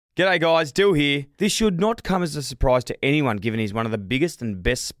G'day guys, Dill here. This should not come as a surprise to anyone given he's one of the biggest and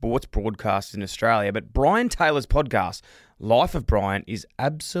best sports broadcasters in Australia, but Brian Taylor's podcast, Life of Brian, is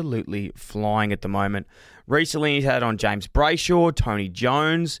absolutely flying at the moment. Recently he's had on James Brayshaw, Tony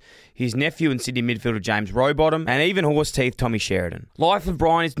Jones, his nephew and Sydney midfielder James Rowbottom, and even horse teeth Tommy Sheridan. Life of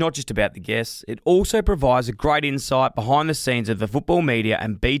Brian is not just about the guests, it also provides a great insight behind the scenes of the football media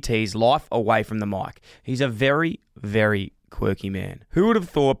and BT's life away from the mic. He's a very, very quirky man. Who would have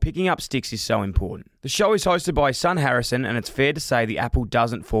thought picking up sticks is so important? The show is hosted by his son Harrison, and it's fair to say the apple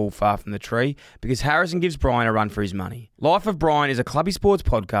doesn't fall far from the tree because Harrison gives Brian a run for his money. Life of Brian is a clubby sports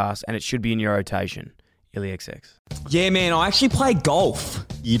podcast, and it should be in your rotation. IllyXX. Yeah, man, I actually play golf.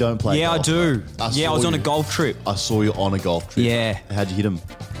 You don't play golf? Yeah, I do. I was on a you. golf trip. I saw you on a golf trip. Yeah. How'd you hit him?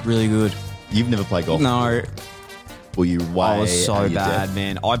 Really good. You've never played golf? No. Were you way I was so out of your bad, depth?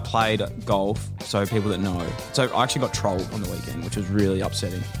 man. I played golf, so people that know. So I actually got trolled on the weekend, which was really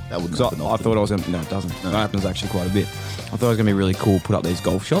upsetting. That wouldn't 'Cause happen I thought I was going to... No, it doesn't. That happens actually quite a bit. I thought it was going to be really cool, put up these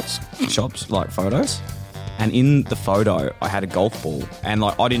golf shops, like photos. And in the photo, I had a golf ball. And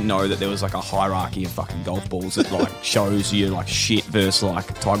like, I didn't know that there was like a hierarchy of fucking golf balls that like shows you like shit versus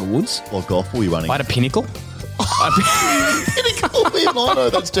like Tiger Woods. What golf ball were you running? I had a Pinnacle. Pinnacle? I know,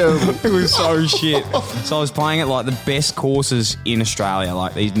 that's terrible. It was so shit. So I was playing at like the best courses in Australia,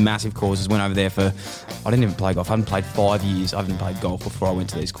 like these massive courses. Went over there for, I didn't even play golf. I hadn't played 5 years. I haven't played golf before I went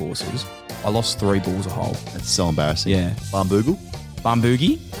to these courses. I lost 3 balls a hole. That's so embarrassing. Yeah. Barnbougle?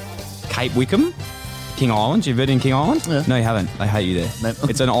 Bamboogie, Cape Wickham, King Island. You've been in King Island? Yeah. No, you haven't. They hate you there. No.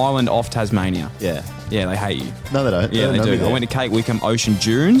 It's an island off Tasmania. Yeah. Yeah, they hate you. No, they don't. Yeah, don't they know me do. there. I went to Cape Wickham, Ocean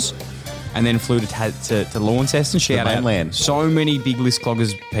Dunes, and then flew to Launceston. Shout out. mainland. So many big list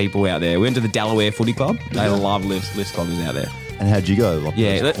cloggers people out there. We went to the Delaware Footy Club. They love list cloggers out there. And how'd you go? Like,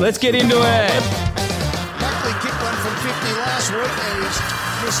 Yeah, let's get into it. Buckley kicked one from 50 last week and he's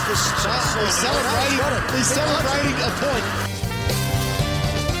missed the shot. He's celebrating a point.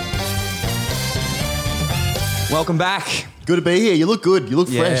 Welcome back. Good to be here. You look good. You look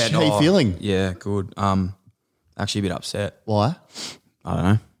fresh. How you feeling? Yeah, good. Actually a bit upset. Why? I don't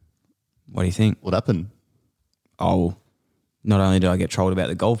know. What do you think? What happened? Oh, not only did I get trolled about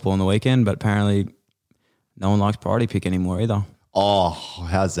the golf ball on the weekend, but apparently no one likes priority pick anymore either. Oh,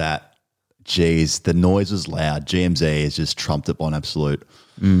 how's that? Jeez, the noise was loud. GMZ has just trumped it on absolute.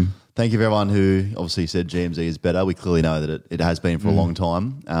 Thank you for everyone who obviously said GMZ is better. We clearly know that it has been for a long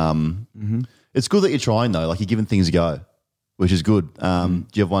time. It's good that you're trying though, like you're giving things a go, which is good. Do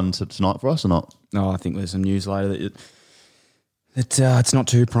you have one tonight for us or not? No, I think there's some news later that it's not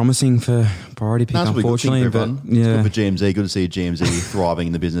too promising for priority pick, That's unfortunately. Good but It's yeah, good for GMZ. Good to see GMZ thriving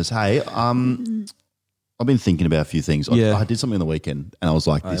in the business. Hey, I've been thinking about a few things. Yeah. I did something on the weekend and I was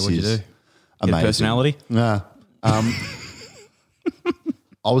like, this what'd you is do? amazing. Get personality? Nah.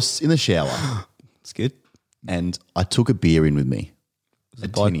 I was in the shower It's good. and I took a beer in with me. A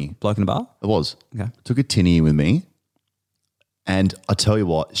tinny. Bloke in a bar? It was. Okay. I took a tinny in with me. And I tell you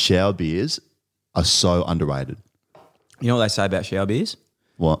what, shower beers are so underrated. You know what they say about shower beers?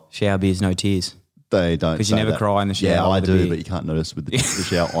 What? Shower beers, no tears. They don't. 'Cause you say never that. cry in the shower Yeah, I with a do, beer. but you can't notice with the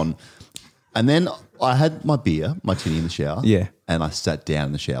shower on. And then I had my beer, my tinny in the shower. Yeah. And I sat down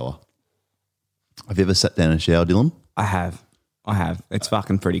in the shower. Have you ever sat down in a shower, Dylan? I have. It's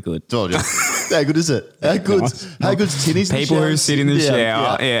fucking pretty good. Told you. How good is it? How good's tinnies in the People shower? who sit in the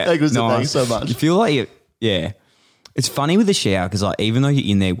shower. Yeah. How good's it? Thank you Nice. so much. You feel like yeah. It's funny with the shower because like even though you're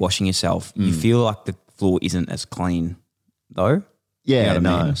in there washing yourself, you feel like the floor isn't as clean though. Yeah, You know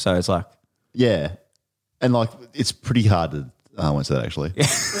what I no. mean? So it's like, Yeah. And like, it's pretty hard to, I won't say that actually.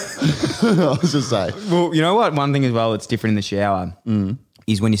 I was just saying. well, you know what? One thing as well that's different in the shower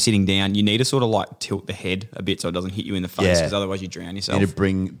is when you're sitting down, you need to sort of like tilt the head a bit so it doesn't hit you in the face Yeah. because otherwise you drown yourself. You need to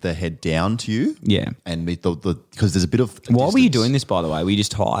bring the head down to you. Yeah. And meet because there's a bit of Why were you distance. doing this, by the way? Were you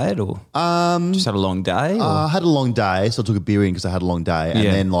just tired or just had a long day? Or? I had a long day, so I took a beer in because I had a long day. And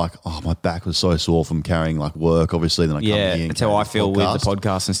Yeah. then like, my back was so sore from carrying like work, obviously. Then I come Yeah, here and that's how carry I feel with the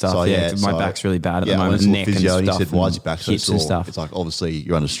podcast and stuff. Yeah, my back's really bad at the I moment. went to a Neck and physio and he stuff said, why is and your back so hips sore? and stuff. It's like, obviously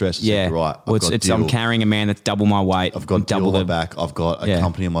you're under stress. I said, Yeah, "You're right. well, I'm carrying a man that's double my weight. I've got double double the my back. I've got a Yeah.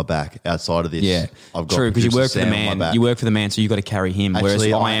 company on my back outside of this. Yeah, I've got true because you producer work for the Sam on my man. back. You work for the man, so you got to carry him.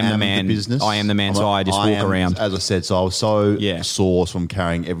 Actually, whereas I am the man. business. I am the man, so I just walk around. As I said, so I was so Yeah. sore from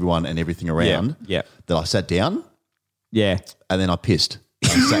carrying everyone and everything around Yeah. that I sat down Yeah, and then I pissed. I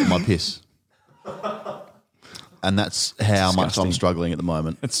sat in my piss. And that's how much disgusting. I'm struggling at the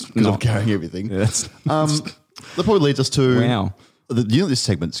moment. It's because I'm not- carrying everything. that's That probably leads us to Wow. You know this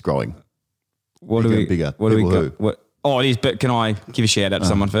segment's growing. what Bigger do we and bigger. What do we People got? who? What? Oh, it is. But can I give a shout out to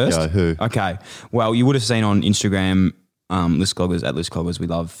someone first? go, who? Okay. Well, you would have seen on Instagram List Cloggers at List Cloggers. We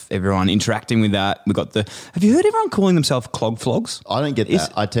love everyone interacting with that. We got have you heard everyone calling themselves clog flogs? I don't get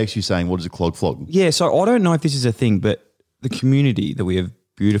that. I text you saying, what is a clog flog? Yeah, so I don't know if this is a thing, but the community that we have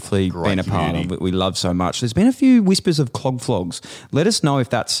beautifully been a part of, we love so much. There's been a few whispers of clog flogs. Let us know if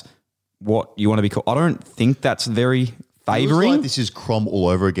that's what you want to be called. I don't think that's very favouring. Like this is Crom all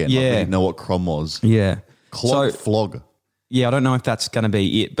over again. Yeah. Like we didn't know what Crom was. Yeah. Clog flog. Yeah, I don't know if that's going to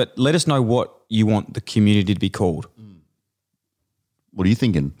be it, but let us know what you want the community to be called. What are you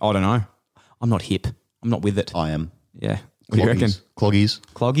thinking? I don't know. I'm not hip. I'm not with it. I am. Yeah. What do you reckon? Cloggies.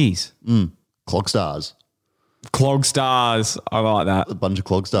 Cloggies. Clog stars. Clog stars. I like that. A bunch of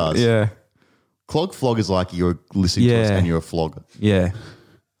clog stars. Yeah. Clog flog is like you're listening to us and you're a flog. Yeah.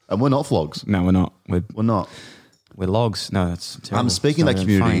 And we're not flogs. No, we're not. We're not. We're logs. No, that's terrible. Speaking of that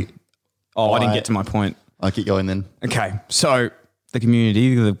community. Funny. Oh, I didn't get to my point. I'll keep going then. Okay. So the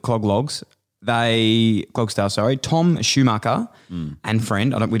community, the clog logs, clog stars, sorry, Tom Schumacher and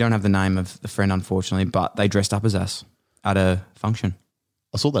friend. We don't have the name of the friend, unfortunately, but they dressed up as us at a function.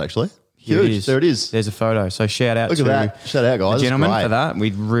 I saw that actually. Here Huge. There it is. There's a photo. So shout out Look to at that. Shout out, guys. the gentleman Great. for that. We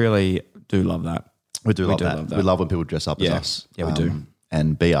really do love that. We do love that. We love when people dress up as us. Yeah, we do.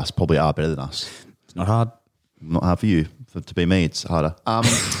 And be us. Probably are better than us. It's not hard. Not hard for you. To be me, it's harder.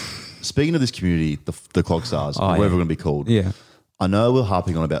 Speaking of this community, the clog stars, whatever we're going to be called. Yeah. I know we're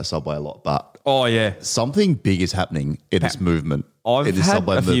harping on about Subway a lot, but Oh, yeah. something big is happening in this movement. I've in this had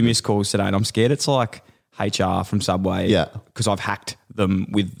Subway a few movement. missed calls today, and I'm scared it's like HR from Subway. Yeah. Because I've hacked them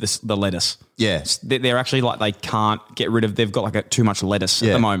with the lettuce. Yeah. They're actually like they can't get rid of. They've got like too much lettuce at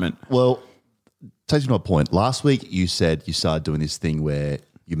the moment. Well, takes me to a point. Last week you said you started doing this thing where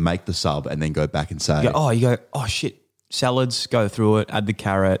you make the sub and then go back and say, You go, oh shit, salads, go through it, add the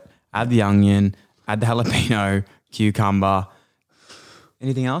carrot, add the onion, add the jalapeno, cucumber.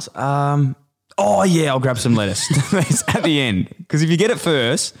 Anything else? Oh yeah, I'll grab some lettuce at the end. Because if you get it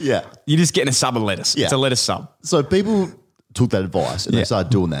first, Yeah. you're just getting a sub of lettuce. Yeah. It's a lettuce sub. So people took that advice and Yeah. they started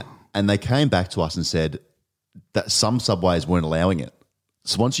doing that. And they came back to us and said that some Subways weren't allowing it.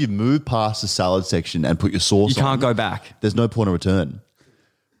 So once you've moved past the salad section and put your sauce You on, can't go back. there's no point of return.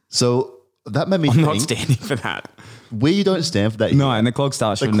 So that made me I'm think, not standing for that. we don't stand for that. No, either. and the clog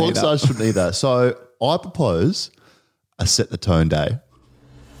stars The shouldn't clog either. stars shouldn't either. So I propose a set the tone day.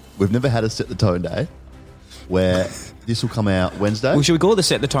 We've never had a set the tone day where this will come out Wednesday. Well, should we call it the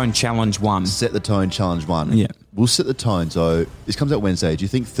Set the Tone Challenge 1? Set the tone challenge 1. Yeah. We'll set the tone. So this comes out Wednesday. Do you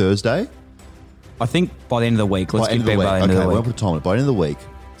think Thursday? I think by the end of the week. Let's By end get of the back week. by the end Okay, of we the won't week. put a time on it. By the end of the week,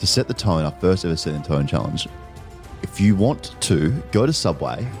 to set the tone, our first ever set the tone challenge. If you want to, go to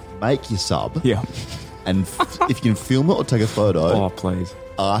Subway, make your sub, Yeah. and if you can film it or take a photo, Oh, please.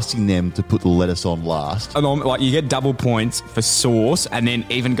 asking them to put the lettuce on last. And like you get double points for sauce, and then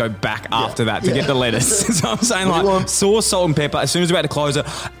even go back after that to get the lettuce. So I'm saying What do you like want? sauce, salt, and pepper. As soon as we're about to close it,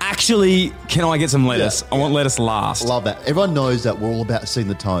 actually, can I get some lettuce? Yeah. I want lettuce last. Love that. Everyone knows that we're all about setting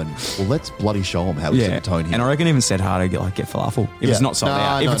the tone. Well, let's bloody show them how we set the tone here. And I reckon even said harder get falafel if Yeah. it's not sold No,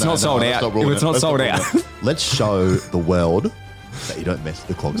 out. If no, it's no, not no, sold let's out. not ruin If it's it. not Let's sold ruin out. it. Let's show the world that you don't mess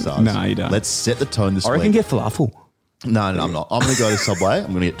with the clog stars. No, you don't. Let's set the tone this I reckon week. get falafel. No, I'm not. I'm going to go to Subway. I'm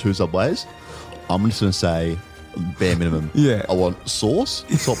going to get 2 Subways. I'm just going to say bare minimum. Yeah. I want sauce,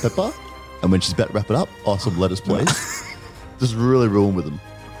 salt, pepper, and when she's about to wrap it up, some lettuce, please. Just really ruin with them.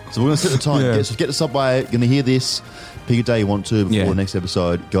 So we're going to set the time. Yeah. Get to Subway. Going to hear this. Pick a day you want to before the next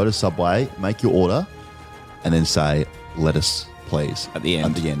episode. Go to Subway, make your order, and then say lettuce, please. At the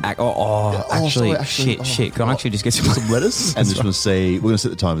end. At the end. Actually, sorry, shit. Can I actually just get some Lettuce, and just want to see. We're going to set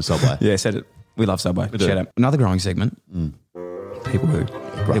the time in Subway. Yeah, said it. We love Subway. do. Shout out. Another growing segment. People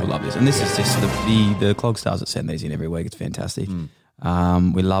love this, and this is just the clog stars that send these in every week. It's fantastic.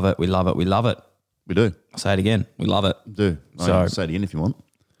 We love it. We love it. We love it. We do. I'll say it again. We love it. Do. So- Say it again if you want.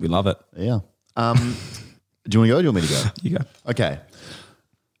 We love it. Yeah. Do you want to go or do you want me to go? You go. Okay.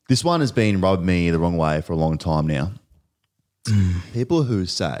 This one has been rubbed me the wrong way for a long time now. People who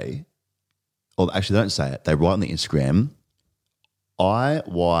say, or actually they don't say it, they write on the Instagram,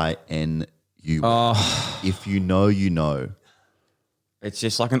 IYNU. If you know, you know. It's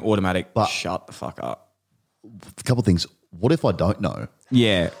just like an automatic. Shut the fuck up. A couple of things. What if I don't know?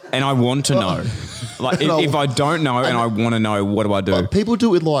 Yeah, and I want to know. Like if I don't know and I want to know, what do I do? But people do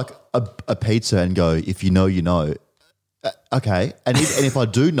it with like a pizza and go, if you know, you know. Okay. And if I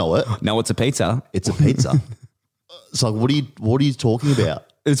do know it, No, it's a pizza. it's a pizza. So what are you talking about?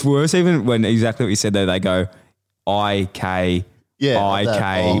 It's worse even when exactly what you said there. They go IKYY. Yeah,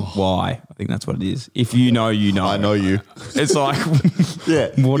 I think that's what it is. If you know, you know. I know you. It's like, Yeah.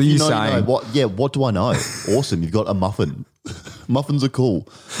 What are If you know, saying? know. What do I know? Awesome. You've got a muffin. Muffins are cool.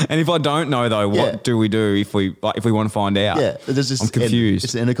 And if I don't know though, what do we do if we want to find out? Yeah, there's just I'm confused.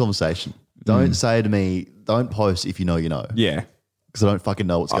 It's the end of conversation. Don't say to me, don't post if you know you know. Yeah. Because I don't fucking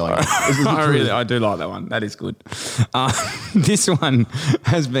know what's going on. I do like that one. That is good. This one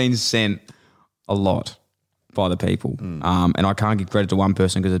has been sent a lot by the people. And I can't give credit to one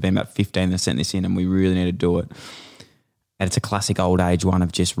person because there's been about 15 that sent this in and we really need to do it. And it's a classic old age one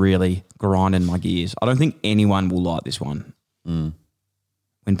of just really grinding my gears. I don't think anyone will like this one. When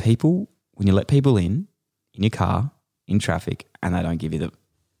you let people in your car, in traffic, and they don't give you the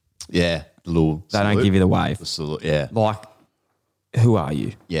little they don't give you the wave. The salute, yeah. Like, who are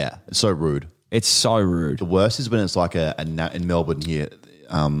you? Yeah, it's so rude. It's so rude. The worst is when it's like in Melbourne here,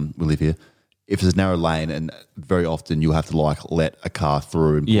 we live here, if there's a narrow lane and very often you have to like let a car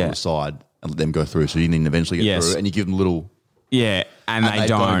through and pull it aside and let them go through so you need to eventually get through and you give them little... Yeah, and they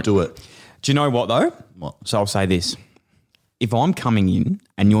don't do it. Do you know what though? What? So I'll say this. If I'm coming in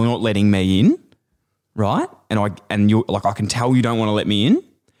and you're not letting me in, right? And you like I can tell you don't want to let me in,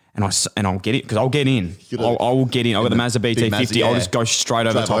 and I'll get it because I'll get in. I will get in. I've got the Mazda BT50. I'll just go straight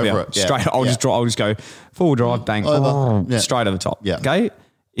over the top. I'll just go full drive, bang, straight over the top. Yeah. Okay.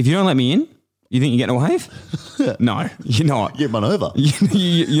 If you don't let me in, you think you're getting a wave? No, you're not. You get run over.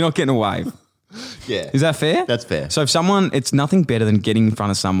 You're not getting a wave. Yeah. Is that fair? That's fair. So if someone, it's nothing better than getting in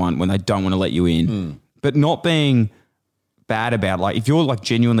front of someone when they don't want to let you in, but not being bad about it. Like if you're like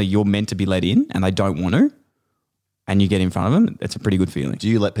genuinely, you're meant to be let in and they don't want to and you get in front of them, it's a pretty good feeling. Do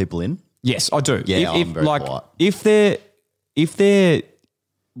you let people in? Yes, I do. Yeah, I'm very quiet. If they're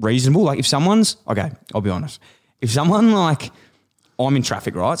reasonable, like if someone's, okay, I'll be honest. If someone like, I'm in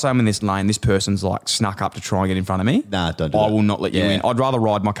traffic, right? So I'm in this lane. This person's like snuck up to try and get in front of me. Nah, don't do I that. will not let you in. I'd rather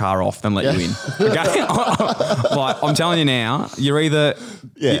ride my car off than let you in. Okay, like I'm telling you now, you're either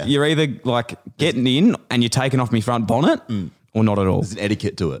like getting in and you're taking off my front bonnet, or not at all. There's an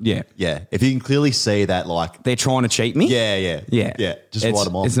etiquette to it. Yeah, yeah. If you can clearly see that, like they're trying to cheat me. Yeah. Just write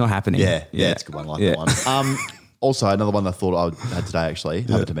them off. It's not happening. Yeah. It's a good one. I like that one. Also, another one I thought I had today actually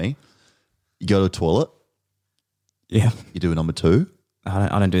happened to me. You go to a toilet. Yeah. You do a number 2.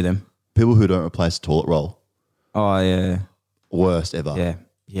 I don't do them. People who don't replace a toilet roll. Oh, yeah. Worst ever. Yeah.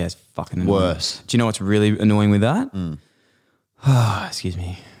 Yeah, it's fucking annoying. Worst. Do you know what's really annoying with that? Excuse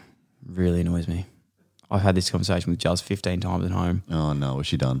me. Really annoys me. I've had this conversation with Juz 15 times at home. Oh, no. What's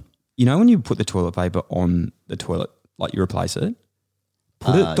she done? You know when you put the toilet paper on the toilet, like you replace it?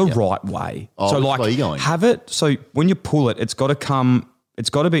 Put it the right way. Oh, so which like way are you going? have it, so when you pull it, it's got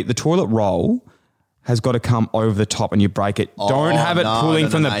to be, the toilet roll has got to come over the top and you break it. Don't have it pulling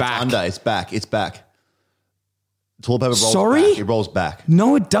from the back. It's back. It's back. Toilet paper rolls Sorry? back. It rolls back.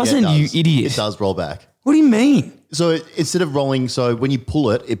 No, it doesn't, Yeah, it does. you idiot. It does roll back. What do you mean? So instead of rolling, so when you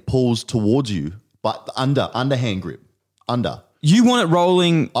pull it, it pulls towards you, but underhand grip. Under. You want it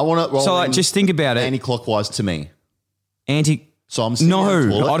rolling. I want it rolling. So like, just think about it. Anti-clockwise to me. So I'm sitting no, on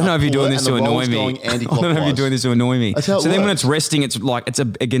the toilet, I don't know if you're doing this to annoy me. I don't know if you're doing this to annoy me. That's how it so then when works. it's resting, it's like it's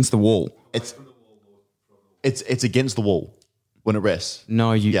against the wall. It's against the wall when it rests.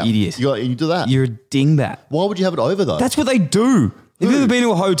 No, you idiot. You do that. You're a dingbat. Why would you have it over though? That's what they do. Have you ever been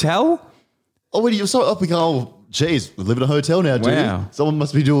to a hotel? Oh, you're so up. We go, oh, geez, we live in a hotel now, dude. Wow. Someone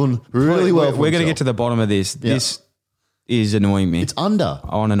must be doing really well. We're going to get to the bottom of this. Yeah. This is annoying me. It's under.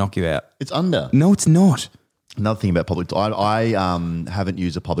 I want to knock you out. It's under. No, it's not. Another thing about public toilet, I haven't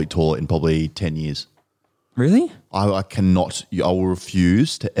used a public toilet in probably 10 years. Really? I cannot, I will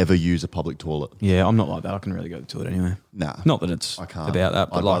refuse to ever use a public toilet. Yeah, I'm not like that. I can really go to the toilet anyway. Nah. Not that it's I can't. about that,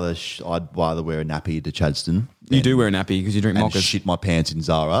 but I'd rather wear a nappy to Chadstone. You do wear a nappy because you drink and mockers. shit my pants in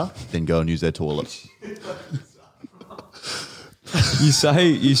Zara, then go and use their toilet. You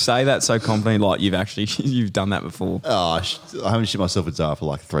say that so confidently, like you've done that before. Oh, I haven't shit myself in Zara for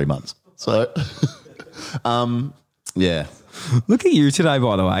like 3 months. So, yeah. Look at you today,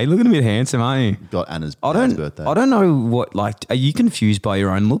 by the way. Looking a bit handsome, aren't you? Got Anna's birthday. I don't know what, like, are you confused by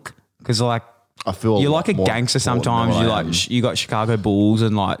your own look? Because, like, I feel you're like a more gangster important sometimes. than You what I am. like you got Chicago Bulls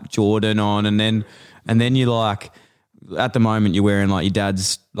and like Jordan on, and then you like at the moment you're wearing like your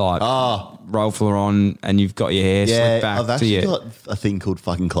dad's like Ralph Lauren, and you've got your hair slicked back I've to actually your. got a thing called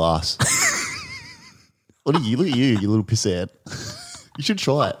fucking class. Look at you, you little pissant. You should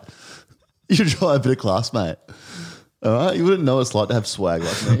try it. You should try a bit of class, mate. All right, you wouldn't know what it's like to have swag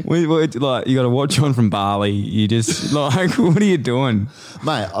like me, Like you got to watch on from Bali. You just like, what are you doing,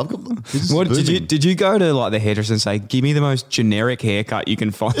 mate? I've got. What did you go to like the hairdresser and say, give me the most generic haircut you can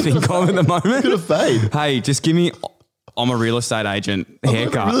think of at the moment? Could have fade. Hey, just give me. I'm a real estate agent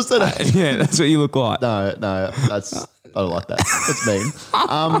haircut. real estate agent. Yeah, that's what you look like. No, I don't like that. That's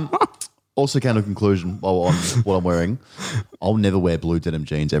mean. Also came to a conclusion while on what I'm wearing. I'll never wear blue denim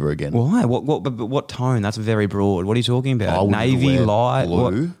jeans ever again. Why? What tone? That's very broad. What are you talking I about? would never Navy, wear light?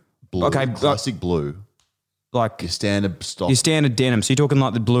 blue. Blue. Okay, Classic blue. Like Your standard stock. your standard denim. So you're talking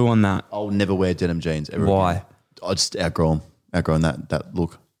like the blue on that. I'll never wear denim jeans ever Why? again. I just outgrown that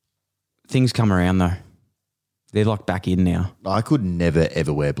look. Things come around though. They're like back in now. I could never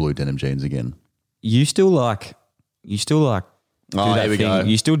ever wear blue denim jeans again. You still like do Oh, that here we thing. go.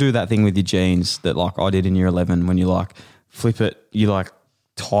 You still do that thing with your jeans that like I did in year 11 when you like flip it, you like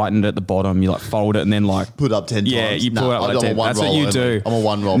tighten it at the bottom, you like fold it and then like Put it up 10 yeah, times. you pull it up I'm like a 10. one That's what roll you only. do. I'm a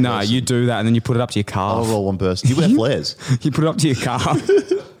one roll No, person. you do that and then you put it up to your I'm calf. a roll one person. You wear flares. You put it up to your calf.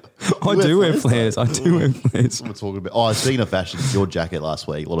 I do wear flares. I do wear flares. What we're talking about. Oh, speaking of fashion, your jacket last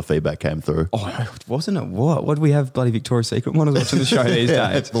week, a lot of feedback came through. Oh, wasn't it? What did we have? Bloody Victoria's Secret one? I was watching the show these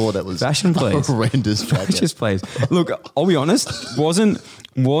I days. thought that was Fashion plays. horrendous jacket. Just plays. Look, I'll be honest. Wasn't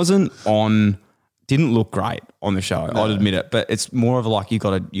on. Didn't look great on the show. I'd admit it, but it's more of a like you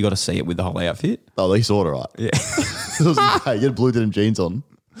got to see it with the whole outfit. Oh, he saw it right. Yeah. It was okay. You had blue denim jeans on,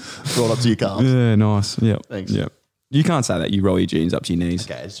 rolled up to your calves. Yeah, nice. Yeah. Thanks. Yeah. You can't say that. You roll your jeans up to your knees.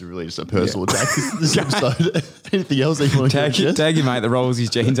 Okay, it's really just a personal attack. This episode. Anything else that you want to Tag your mate that rolls his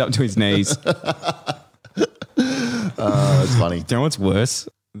jeans up to his knees. That's funny. Do you know what's worse?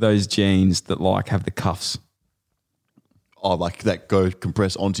 Those jeans that like have the cuffs. Oh, like that go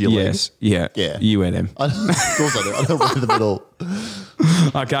compress onto your legs? Yes. Yeah. Yeah. You wear them. Of course I do. I don't wear them at all.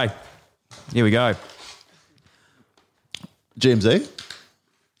 Okay. Here we go. GMZ?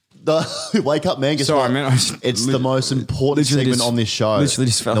 Wake up, man. Guess Sorry, what? man. It's the most important literally segment just- on this show. literally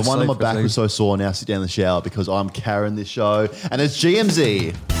just fell The one on my asleep for a back was so sore. Now sit down in the shower because I'm carrying this show, and it's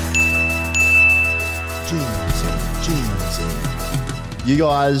GMZ. GMZ. You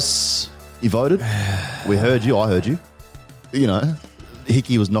guys, you voted. We heard you. I heard you. You know,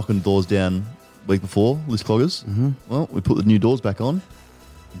 Hickey was knocking doors down week before, Liz Cloggers. Well, we put the new doors back on.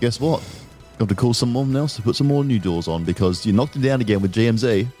 Guess what? Got to call someone else to put some more new doors on because you knocked it down again with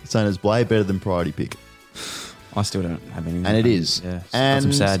GMZ, saying it's way better than Priority Pick. I still don't have any. And it is. Yeah. And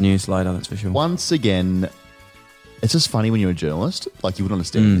Got some sad news later, that's for sure. Once again, it's just funny when you're a journalist. Like, you wouldn't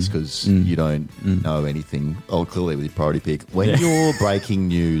understand this because you don't know anything. Oh, clearly with your Priority Pick. When you're breaking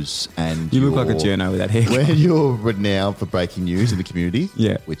news and You look like a journo with that haircut. when you're renowned for breaking news in the community,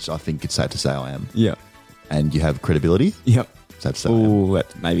 Yeah. which I think it's safe to say I am, Yeah. and you have credibility, Yep. safe to say I am. Oh,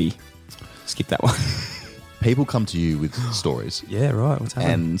 maybe skip that one. People come to you with stories. Yeah, right. What's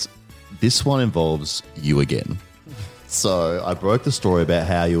happening? And this one involves you again. So I broke the story about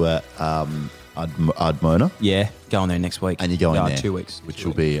how you were Ardmona, Yeah, going there next week. and you're going there, 2 weeks. which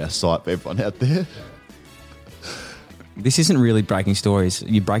will be a sight for everyone out there. This isn't really breaking stories.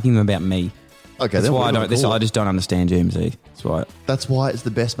 You're breaking them about me. Okay, That's then why what I do don't. we This call I it? just don't understand GMZ. That's why. That's why it's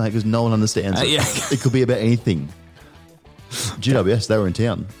the best, mate, because no one understands it. Yeah. It could be about anything. GWS, they were in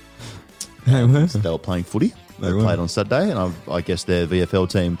town. They were playing footy. They were. played on Saturday, and I guess their VFL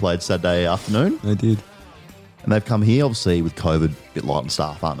team played Saturday afternoon. They did. And they've come here, obviously, with COVID, a bit light on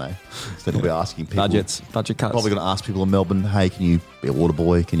staff, aren't they? So they'll be asking people. Budget cuts. Probably going to ask people in Melbourne, hey, can you be a water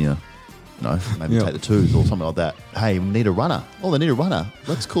boy? Can you, maybe Yeah. take the twos or something like that? Hey, we need a runner. Oh, they need a runner.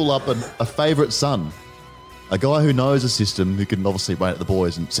 Let's call up a favourite son. A guy who knows the system, who can obviously run at the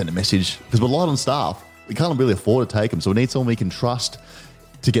boys and send a message. Because we're light on staff. We can't really afford to take them, so we need someone we can trust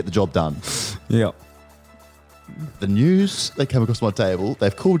to get the job done. Yeah. The news that came across my table,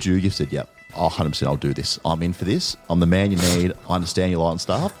 they've called you, you've said, yep, 100% I'll do this. I'm in for this. I'm the man you need. I understand you're light on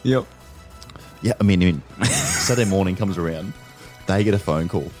staff. Yep. Yeah, I mean, Saturday morning comes around, they get a phone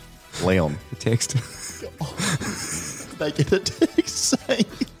call. Leon, The text. they get a text saying,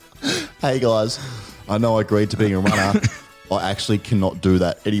 hey guys, I know I agreed to being a runner. I actually cannot do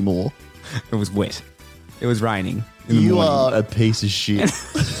that anymore. It was wet. It was raining. In the You morning. are a piece of shit.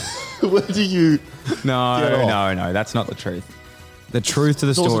 Where do you... No, Get off. no. That's not the truth. The truth to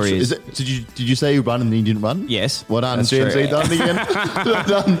the story is. Did you say you run and then you didn't run? Yes. Well done, that's GMC, true. done it again.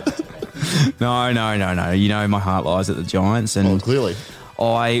 Done. No. You know my heart lies at the Giants, and Well, clearly.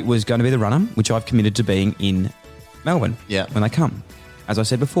 I was going to be the runner, which I've committed to being in Melbourne. Yeah. When they come, as I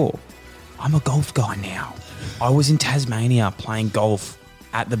said before, I'm a golf guy now. I was in Tasmania playing golf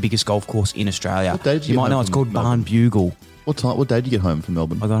at the biggest golf course in Australia. What day did you You get might know home it's from called Melbourne? Barn Bugle. What day did you get home from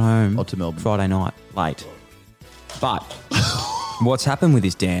Melbourne? I got home to Melbourne. Friday night, late. But what's happened with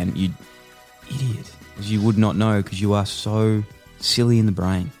this, Dan, you idiot, is you would not know because you are so silly in the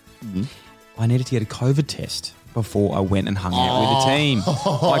brain. Mm-hmm. I needed to get a COVID test before I went and hung out with the team.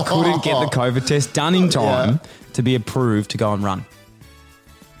 I couldn't get the COVID test done in time to be approved to go and run.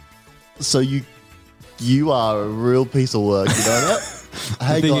 So you are a real piece of work, you know that?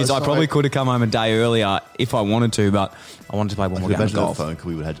 The thing guys, is, I probably sorry. could have come home a day earlier if I wanted to, but I wanted to play one more game of Imagine that golf. phone call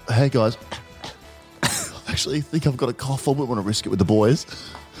we would have had. Hey guys, I actually think I've got a cough. I wouldn't want to risk it with the boys.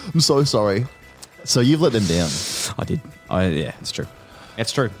 I'm so sorry. So you've let them down. I did. Yeah, it's true.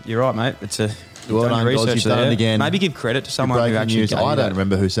 It's true. You're right, mate. It's a Well done done, your guys. research You've done there. it again. Maybe give credit to someone who Breaking actually news. gave I you don't that.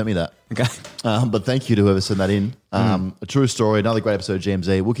 remember who sent me that. Okay. But thank you to whoever sent that in. A true story. Another great episode of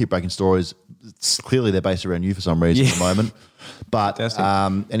GMZ. We'll keep breaking stories. Clearly, they're based around you for some reason at the moment. But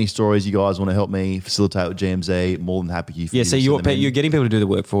any stories you guys want to help me facilitate with GMZ, more than happy. Yeah, so you're getting people to do the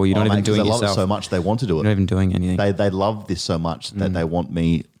work for you. You're not even doing it They yourself. love it so much they want to do it. You're not even doing anything. They love this so much that they want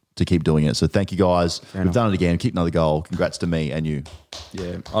me to keep doing it. So thank you guys. We've enough. done it again. Keep another goal. Congrats to me and you.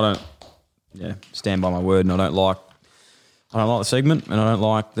 Yeah, I don't. Yeah, stand by my word, and I don't like the segment, and I don't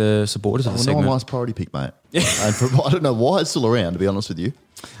like the supporters of the No segment. one likes priority pick, mate. And I don't know why it's still around, to be honest with you.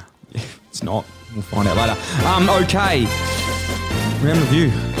 It's not. We'll find out later. Okay. Round review.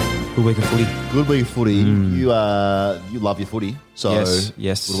 Good week of footy. Good week of footy. You love your footy. So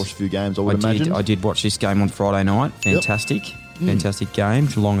Yes. we'll watch a few games, I would imagine. I did watch this game on Friday night. Fantastic. Fantastic game.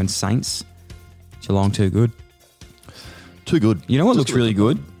 Geelong and Saints. Geelong too good. Too good. You know what Just looks really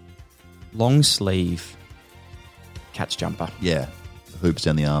good? Long sleeve catch jumper. Yeah. Hoops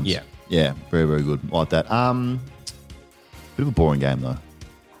down the arms. Yeah. Yeah. Very, very good. I like that. Bit of a boring game, though.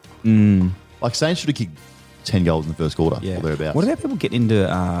 Like, Saints should have kicked 10 goals in the first quarter or thereabouts. What about people get into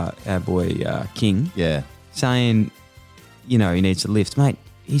our boy King Yeah. saying, he needs to lift? Mate,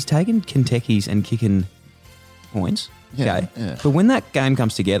 he's taken Kentucky's and kicking points. Yeah, Okay. yeah. But when that game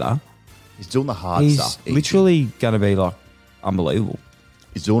comes together, He's doing the hard he's stuff. literally going to be like unbelievable.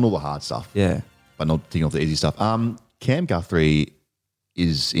 He's doing all the hard stuff. Yeah. But not taking off the easy stuff. Cam Guthrie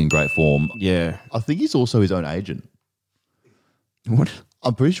is in great form. Yeah. I think he's also his own agent. What?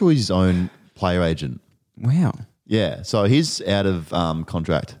 I'm pretty sure he's his own player agent. Wow. Yeah. So he's out of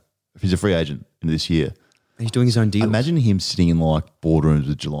contract. He's a free agent into this year. He's doing his own deal. Imagine him sitting in like boardrooms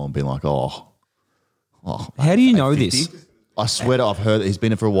with Geelong being like, How do you know this? I swear to, I've heard that he's been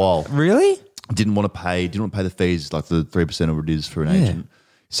there for a while. Really? Didn't want to pay the fees, like the 3% of what it is for an agent.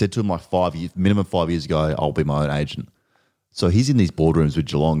 Said to him like 5 years, minimum 5 years ago, I'll be my own agent. So he's in these boardrooms with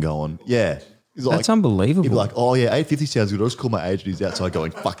Geelong going, yeah. He's like, That's unbelievable. He'd be like, oh yeah, 850 sounds good. I'll just call my agent. He's outside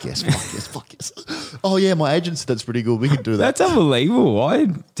going, fuck yes, fuck yes, fuck yes. Oh yeah, my agent said that's pretty good. We can do that. That's unbelievable. I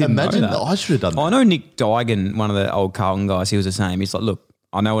didn't Imagine know that. I should have done I that. know Nick Dygan, one of the old Carlton guys, he was the same. He's like, look,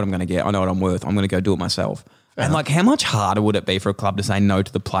 I know what I'm going to get. I know what I'm worth. I'm going to go do it myself. And like, how much harder would it be for a club to say no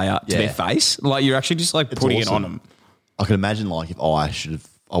to the player to their face? Like, you're actually just like putting it on awesome. them. I can imagine like if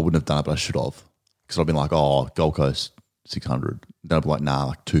I wouldn't have done it, but I should have. Because I've been like, oh, Gold Coast, 600. Then I'd be like, nah,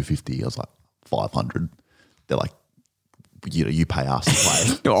 like 250. I was like, 500. They're like, you pay us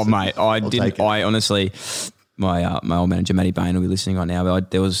to play. Oh, mate, I didn't. take it. I honestly, my old manager, Matty Bain, will be listening right now,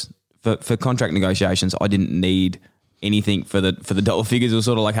 but there was, for contract negotiations, I didn't need anything for the dollar figures. It was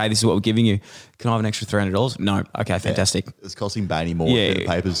sort of like, hey, this is what we're giving you. Can I have an extra $300? No. Okay, fantastic. It's costing Bainey more Yeah, than the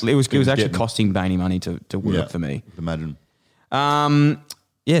papers. it was actually getting. costing Bainey money to work for me. Imagine.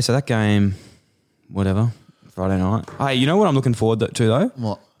 Yeah, so that game, whatever, Friday night. Hey, you know what I'm looking forward to though?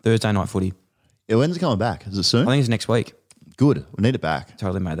 What? Thursday night footy. Yeah, when's it coming back? Is it soon? I think it's next week. Good. We need it back.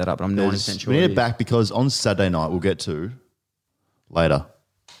 Totally made that up, but I'm 90% sure. We need it it back because on Saturday night we'll get to later.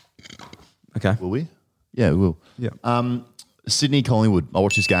 is. Okay. Will we? Yeah, we will. Yeah. Sydney Collingwood. I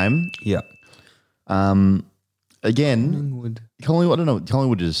watched this game. Yeah. Again, Collingwood, I don't know.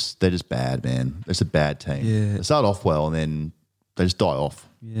 Collingwood they're just bad, man. It's a bad team. Yeah. They start off well and then they just die off.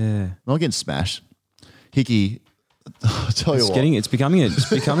 Yeah. Not getting smashed. Hickey, I'll tell you what. It's becoming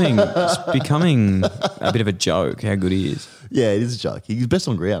a bit of a joke how good he is. Yeah, it is a joke. He's best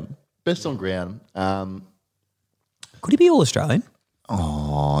on ground. Best on ground. Could he be all Australian?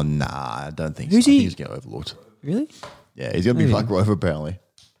 Oh, nah, I don't think Who's so. I he? think he's going to overlooked. Really? Yeah, he's going to be like Rover apparently.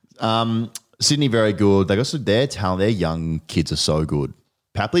 Sydney, very good. They got some, their talent. Their young kids are so good.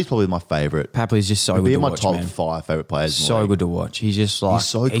 Papley's probably my favourite. Papley's just so He'll good be to in my watch, top man. 5 favourite players. in the So league. good to watch. He's just like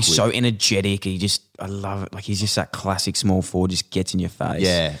He's so quick. energetic. I love it. Like he's just that classic small forward, just gets in your face.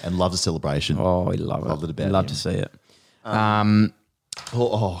 Yeah, and loves a celebration. Oh, I love it. Loved it about Love him. to see it.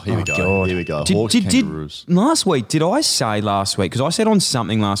 Here we go. God. Here we go. Did- Hawks, did- Kangaroos. Last week, did I say last week? Because I said on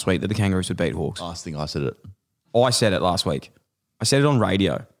something last week that the Kangaroos would beat Hawks. Last thing I said it. I said it last week. I said it on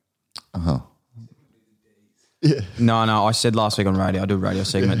radio. No, I said last week on radio. I do a radio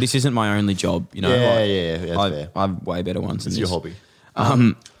segment. This isn't my only job, you know. Yeah, that's fair. I have way better ones than It's this. your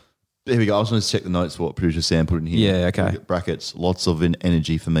hobby. Here we go. I was going to check the notes for what producer Sam put in here. Yeah, okay. Brackets. Lots of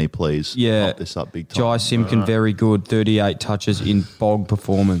energy for me, please. Yeah. Pump this up big time. Jai Simpkin, very good. 38 touches in bog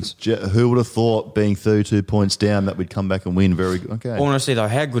performance. Who would have thought, being 32 points down, that we'd come back and win? Very good. Okay. Honestly, though,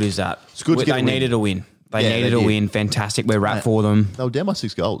 how good is that? It's good to get They a win. needed a win. They Yeah, needed they a did. win. Fantastic. We're wrapped for them. They were down by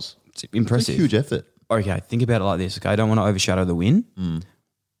 6 goals. It's It's impressive. a huge effort. Okay, think about it like this. Okay, I don't want to overshadow the win.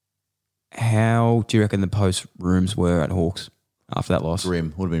 How do you reckon the post rooms were at Hawks after that loss?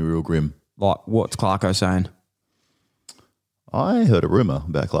 Grim. Would have been real grim. Like, what's Clarko saying? I heard a rumour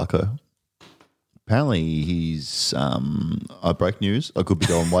about Clarko. Apparently he's I break news. I could be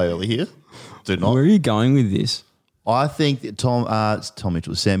going way early here. Do not. Where are you going with this? I think that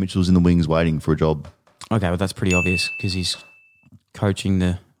Sam Mitchell's in the wings waiting for a job. Okay, well, that's pretty obvious because he's coaching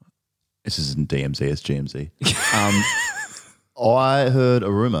the... This isn't DMZ, it's GMZ. I heard a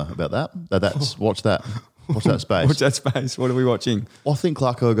rumour about that. Watch that. Watch that space. Watch that space. What are we watching? I think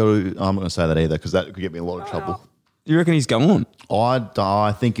Clarko got to... I'm not going to say that either because that could get me in a lot of trouble. You reckon he's going?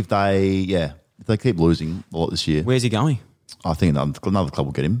 I think if they keep losing a lot this year, Where's he going? I think another club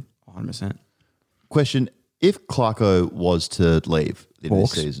will get him. 100%. Question: if Clarko was to leave in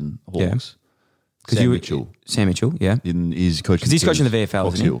Hawks. this season, Yeah. Hawks, Sam Mitchell, yeah. in his coaching, Because he's coaching the VFL,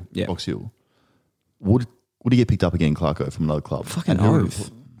 Box isn't he? Hill, Yeah. Box Hill. Would he get picked up again, Clarko, from another club? Fucking And who would-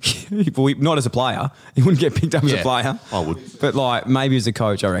 oath. Well, not as a player. He wouldn't get picked up as a Yeah, player. I would. But like maybe as a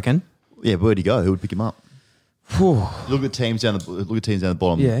coach, I reckon. Yeah, where'd he go? Who would pick him up? Whew. Look at teams down the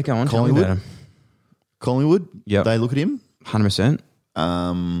bottom. Yeah, go on. Tell me Collingwood. about him. Collingwood. Yep. They look at him. 100%.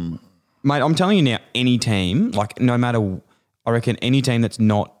 Mate, I'm telling you now, any team, like no matter, I reckon any team that's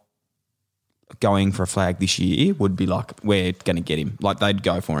not going for a flag this year would be like, we're going to get him. Like they'd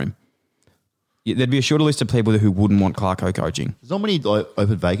go for him. Yeah, there'd be a shorter list of people who wouldn't want Clarko coaching. There's not many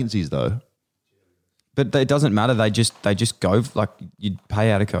open vacancies though. But it doesn't matter. They just go, like you'd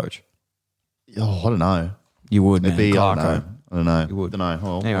pay out a coach. Oh, I don't know. You would, It'd man. be, Clarko. I don't know. You would. Don't know.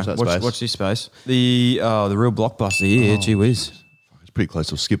 Oh, Anyway, watch that space. watch this space. The real blockbuster here, gee whiz. It's pretty close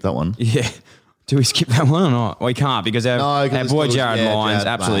to skip that one. Yeah. Do we skip that one or not? We can't because our boy Jared Lyons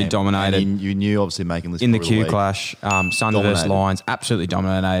absolutely dominated. And you knew obviously making this In the for Q week. clash, Suns versus Dominated. Lions, absolutely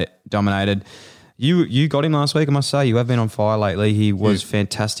dominated. You got him last week, I must say. You have been on fire lately. He was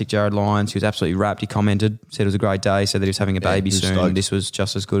fantastic, Jared Lyons. He was absolutely wrapped. He commented, said it was a great day, said that he was having a baby he was soon. stoked. This was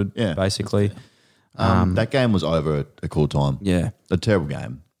just as good, basically. That game was over at call time. Yeah. A terrible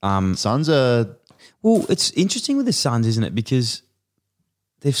game. Suns are... Well, it's interesting with the Suns, isn't it? Because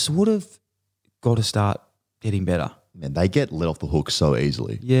they've sort of got to start getting better. Man, they get let off the hook so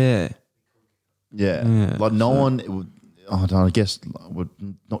easily. Yeah. Yeah. Like no one... I don't know, I guess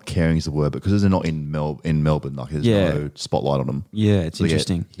not caring is the word, but because they're not in Melbourne, like there's no spotlight on them. Yeah, it's So they get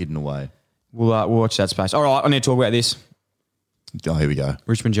interesting. hidden away. We'll watch that space. All right, I need to talk about this. Oh, here we go.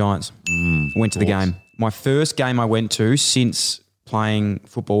 Richmond Giants. Went to the game. My first game I went to since playing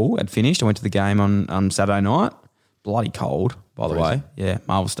football had finished. I went to the game on Saturday night. Bloody cold, by the way. Yeah,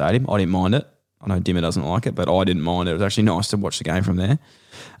 Marvel Stadium. I didn't mind it. I know Dimmer doesn't like it, but I didn't mind it. It was actually nice to watch the game from there.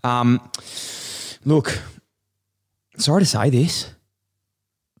 Look, sorry to say this,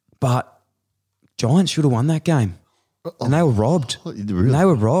 but Giants should have won that game. And they were robbed. Really? They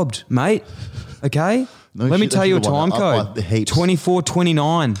were robbed, mate. Okay? No Let me shit, tell they you a should have won time that. Up by code. heaps.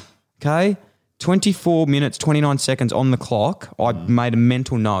 24:29. Okay? 24 minutes, 29 seconds on the clock. I made a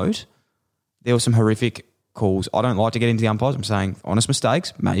mental note. There were some horrific calls. I don't like to get into the umpires. I'm saying honest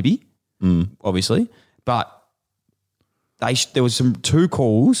mistakes, maybe, obviously. But there was some 2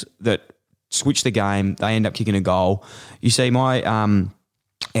 calls that switched the game. They end up kicking a goal. You see our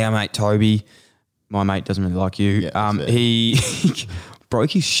mate Toby, my mate doesn't really like you. Yeah, that's fair. He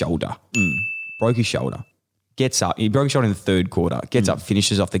broke his shoulder. Broke his shoulder. Gets up. He broke his shoulder in the third quarter. Gets up,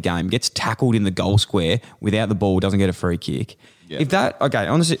 finishes off the game. Gets tackled in the goal square without the ball. Doesn't get a free kick. Yeah. If that, okay,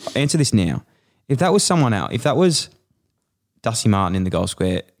 honestly, answer this now. If that was someone else, if that was Dusty Martin in the goal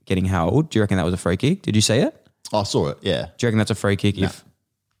square getting held, do you reckon that was a free kick? Did you see it? I saw it, yeah. Do you reckon that's a free kick? If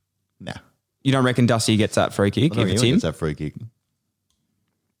Nah. you don't reckon Dusty gets that free kick, if it's him? Gets that free kick.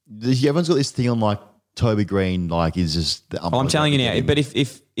 Everyone's got this thing on like Toby Green, like is just... The I'm telling you now. But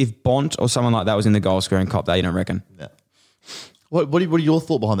if Bont or someone like that was in the goal square and cop that, you don't reckon? Yeah. What are your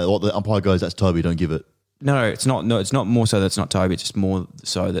thought behind that? What the umpire goes, that's Toby, don't give it. No, it's not. No, it's not more so that it's not Toby. It's just more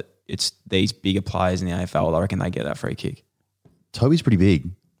so that it's these bigger players in the AFL. I reckon they get that free kick. Toby's pretty big.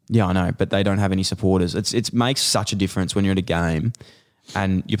 Yeah, I know, but they don't have any supporters. It makes such a difference when you're at a game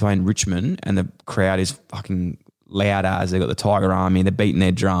and you're playing Richmond and the crowd is fucking loud as. They've got the Tiger Army, they're beating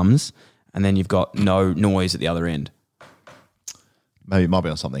their drums, and then you've got no noise at the other end. Maybe it might be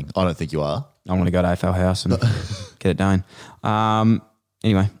on something. I don't think you are. I want to go to AFL House and get it done.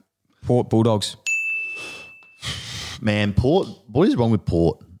 Anyway, Port Bulldogs. Man, Port. What is wrong with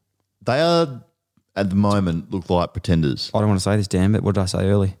Port? They are at the moment look like pretenders. I don't want to say this, Dan, but what did I say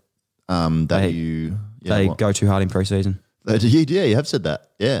early? They go too hard in pre-season. Yeah, you have said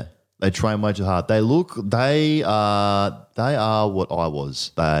that. Yeah, they train way too hard. They are what I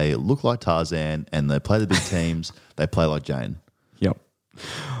was. They look like Tarzan, and they play the big teams. They play like Jane. Yep.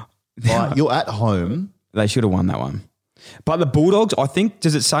 Like, you're at home. They should have won that one. But the Bulldogs, I think,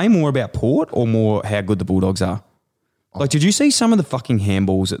 does it say more about Port or more how good the Bulldogs are? Like, did you see some of the fucking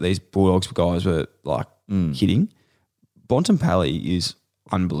handballs that these Bulldogs guys were like hitting? Bontempelli is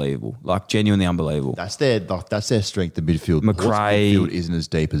unbelievable, like genuinely unbelievable. That's their strength in midfield. McRae Port's midfield isn't as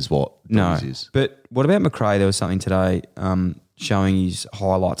deep as what Doggies is. But what about McRae? There was something today showing his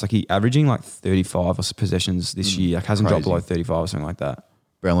highlights. Like he averaging like 35 possessions this year. Like hasn't dropped below 35 or something like that.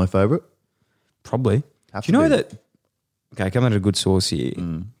 Brownlow favourite? Probably. Do you know that? Okay, coming at a good source here.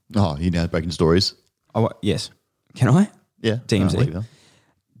 Oh, you know breaking stories. Oh, yes. Can I? Yeah. DMZ.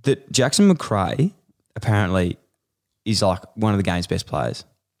 That Jackson McRae apparently is like one of the game's best players.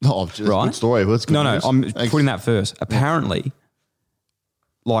 Oh, just right? Good story. Well, that's good news. I'm putting that first. Apparently,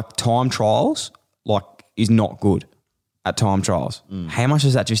 like time trials, like is not good at time trials. How much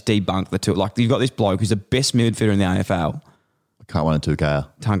does that just debunk the two? Like you've got this bloke who's the best midfielder in the AFL. Can't run a 2K.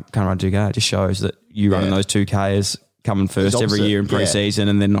 Can't run a 2K. It just shows that you running those 2Ks coming first every year in pre-season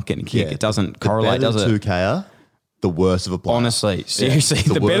and then not getting kicked. Yeah. It doesn't correlate, does it? 2K. The worst of a player. Honestly, seriously,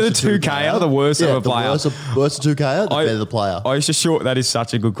 the better the 2K, the worse of a player. The worse the 2K, the better the player. I should that is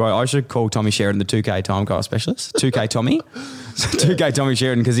such a good quote. I should call Tommy Sheridan the 2K time trial specialist. 2K Tommy. 2K Tommy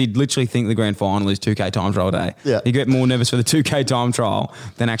Sheridan, because he'd literally think the grand final is 2K time trial day. Yeah. He'd get more nervous for the 2K time trial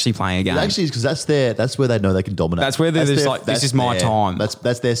than actually playing a game. Actually, because that's where they know they can dominate. That's where they're just like, this is my time.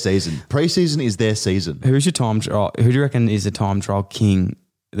 That's their season. Pre-season is their season. Who's your time trial? Who do you reckon is the time trial king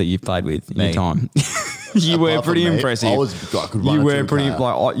that you've played with in your time? You were pretty impressive. I could run. You were pretty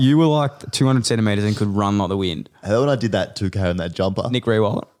like you were like 200 centimeters and could run like the wind. How when I did that 2K on that jumper, Nick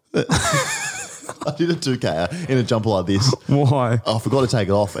Rewallet. I did a 2K in a jumper like this. Why? I forgot to take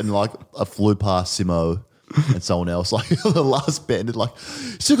it off, and like I flew past Simo and someone else. Like the last bend, like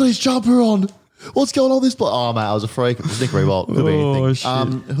still got his jumper on. What's going on this play? Oh, mate, I was a freak. It was Nick Rewalt. Could be anything.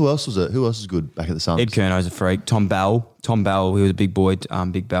 Shit. Who else was it? Who else was good back at the Suns? Ed Kerno's a freak. Tom Bell, he was a big boy.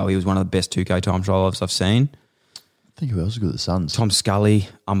 Big Bell, he was one of the best 2K time trials I've seen. I think who else was good at the Suns? Tom Scully,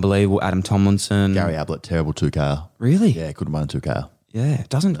 unbelievable. Adam Tomlinson. Gary Ablett, terrible 2K. Really? Yeah, couldn't run a 2K. Yeah, it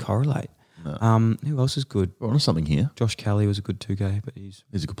doesn't correlate. No. Who else is good? We're on something here. Josh Kelly was a good 2K, but he's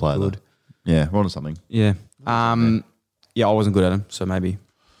a good player. Good. Yeah, we're on something. Yeah. Yeah, I wasn't good at him, so maybe.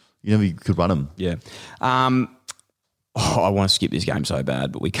 You know, you could run them. Yeah. I want to skip this game so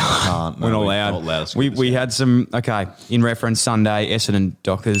bad, but we can't. We're not allowed. We had some, in reference Sunday, Essendon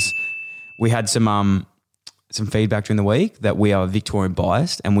Dockers, we had some feedback during the week that we are Victorian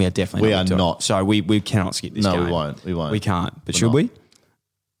biased, and we are definitely not. We are not. So we cannot skip this game. No, we won't. We can't. But should we?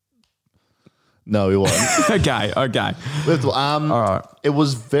 No, we won't. Okay. All right. It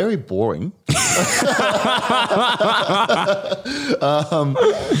was very boring.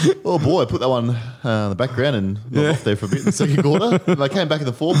 Oh boy, I put that one in the background and got off there for a bit in the second quarter. And I came back in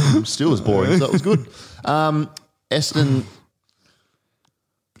the fourth and still was boring, so that was good. Essendon,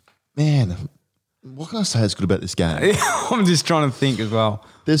 man, what can I say that's good about this game? I'm just trying to think as well.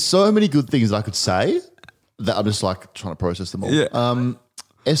 There's so many good things I could say that I'm just like trying to process them all. Yeah.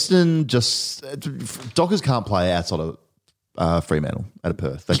 Essendon Dockers can't play outside of Fremantle out of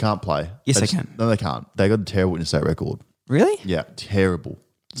Perth. They can't play. Yes, they can. No, they can't. They got a terrible interstate record. Really? Yeah, terrible.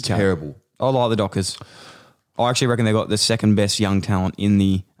 It's terrible. I like the Dockers. I actually reckon they got the second best young talent in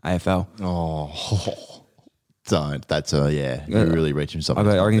the AFL. Oh, don't. That's you're really reaching something.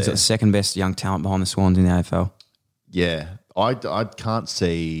 I reckon it's got the second best young talent behind the Swans in the AFL. Yeah, I can't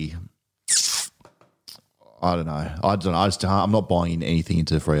see. I don't know. I'm not buying in anything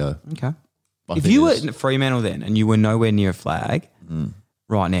into Freo. Okay. If you were in Fremantle then and you were nowhere near a flag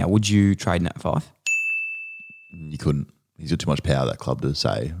right now, would you trade Nat Fyfe? You couldn't. He's got too much power, that club, to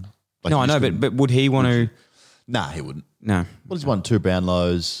say. Like, no, I know, but would he want to? Nah, he wouldn't. No. What has he won? 2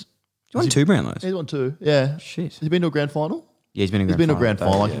 Brownlows. He won 2 Brownlows? He's won 2, yeah. Shit. Has he been to a grand final? Yeah, he's been to a grand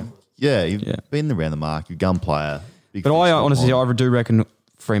final. You've been around the mark. You're a gun player. But I honestly do reckon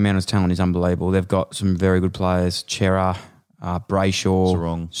Fremantle's talent is unbelievable. They've got some very good players. Chera,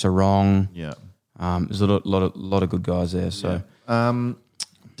 Brayshaw, Sarong. Yeah. There's a lot of good guys there. So,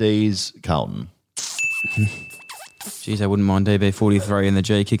 D's Carlton. Geez, I wouldn't mind DB 43 in the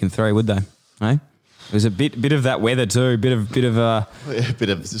G kicking 3, would they? Hey? It was a bit of that weather too. Bit of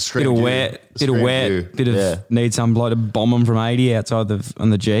wet. Need some bloke to bomb them from 80 outside on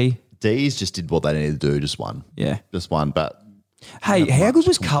the G. D's just did what they needed to do, just won. Yeah. Just won. But Hey, not how much good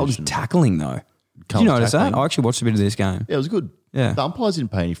was Carlton's competition. tackling though? Did you Carlton's notice tackling. that? I actually watched a bit of this game. yeah, it was good. Yeah. The umpires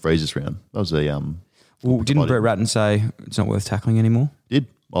didn't pay any frees this round. That was a Well, didn't Brett Ratton say it's not worth tackling anymore? did.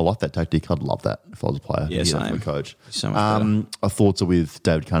 I like that tactic. I'd love that if I was a player. Yeah, Hear that same. from a coach. So much better. Our thoughts are with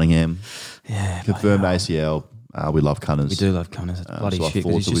David Cunningham. Yeah, Confirmed ACL. We love Cunners. we do love Cunners. It's bloody so our shit.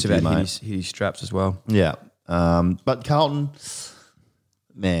 'Cause thoughts he's are just with you, about mate. hit his straps as well. Yeah. But Carlton,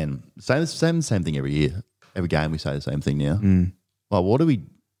 man, same thing every year. Every game we say the same thing now. Like,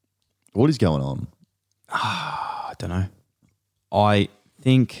 what is going on? I don't know. I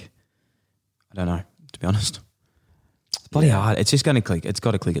don't know, to be honest. It's bloody hard. It's just going to click. It's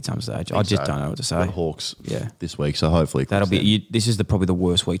got to click at some stage. I just don't know what to say. Got the Hawks Yeah. this week, so hopefully it That'll clicks be. then. This is probably the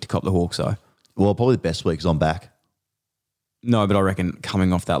worst week to cop the Hawks, though. Well, probably the best week is I'm back. No, but I reckon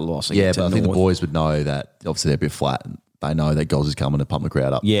coming off that loss. Yeah, against but I think the North- boys would know that obviously they're a bit flat. And they know that goals is coming to pump the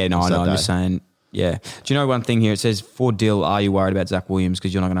crowd up. Yeah, no, I It's know. that I'm day. just saying. Yeah. Do you know one thing here? It says, for Dill, are you worried about Zach Williams?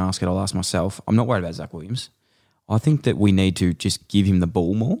 Because you're not going to ask it. I'll ask myself. I'm not worried about Zach Williams. I think that we need to just give him the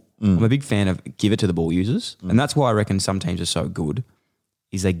ball more. I'm a big fan of give it to the ball users. And that's why I reckon some teams are so good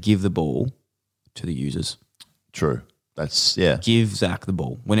is they give the ball to the users. True. That's, yeah. Give Zach the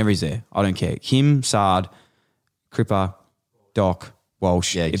ball whenever he's there. I don't care. Him, Sard, Cripper, Doc,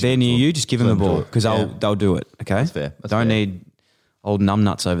 Walsh. Yeah, if just they're near let you, just give them them the do ball it. because Yeah. they'll do it. Okay, That's fair. That's don't fair. need old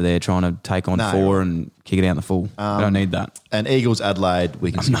numbnuts over there trying to take on No, four right. and kick it out in the full. I don't need that. And Eagles Adelaide,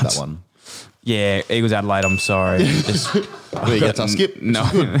 we can skip nuts. that one. Yeah, Eagles Adelaide. I'm sorry. Just, We get to skip. no,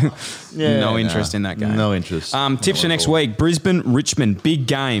 no interest in that game. No interest. Tips for next week: Brisbane, Richmond, big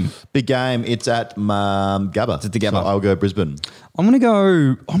game. Big game. It's at Gabba. It's at the Gabba. So I'll go Brisbane. I'm gonna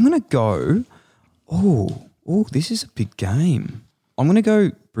go. Oh, this is a big game. I'm gonna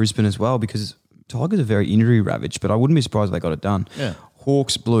go Brisbane as well because Tigers are very injury ravaged, but I wouldn't be surprised if they got it done. Yeah.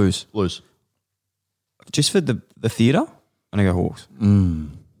 Hawks, Blues. Blues. Just for the theatre, I'm gonna go Hawks.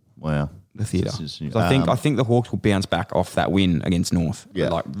 Wow. The theatre. This is- So I think the Hawks will bounce back off that win against North. Yeah.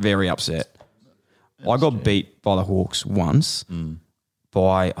 Like very upset. I got beat by the Hawks once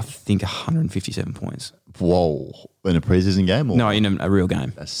by I think 157 points. Whoa. In a preseason game? Or? No, in a real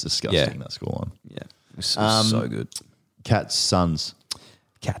game. That's disgusting, Yeah. that scoreline. Yeah, it was so good. Cats, Suns.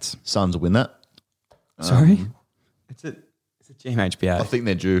 Cats. Suns will win that. Sorry, it's a GMHBA. I think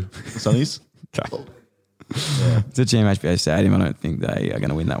they're due. Sunnies. Okay. It's a GMHBA stadium. I don't think they are going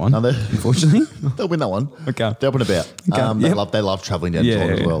to win that one. Are they? Unfortunately. They'll win that one. Okay. They're up and about. Yep. They love travelling down to Geelong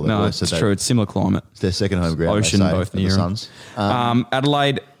as well. No, They've it's said true. It's similar climate. It's their second home ground. Ocean they say, both for the near 'em. Suns.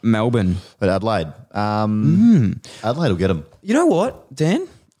 Adelaide, Melbourne. But Adelaide. Adelaide will get them. You know what, Dan?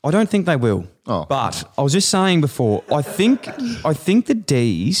 I don't think they will. Oh. But I was just saying before, I think the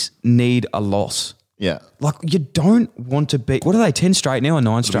D's need a loss. Yeah. Like you don't want to be. What are they? 10 straight now or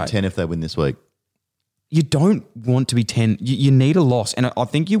 9 It'll be straight? 10 if they win this week. You don't want to be 10. You need a loss, and I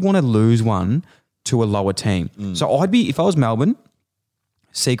think you want to lose one to a lower team. So I'd be, if I was Melbourne,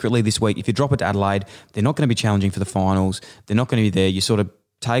 secretly this week, if you drop it to Adelaide, they're not going to be challenging for the finals. They're not going to be there. You sort of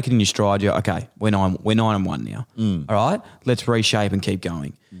take it in your stride. You're okay. We're 9-1 now. All right, let's reshape and keep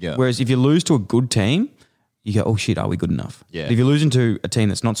going. Yeah. Whereas if you lose to a good team, you go, oh shit, are we good enough? Yeah. But if you're losing to a team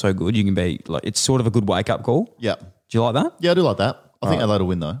that's not so good, you can be like, it's sort of a good wake up call. Yeah. Do you like that? Yeah, I do like that. I think Adelaide will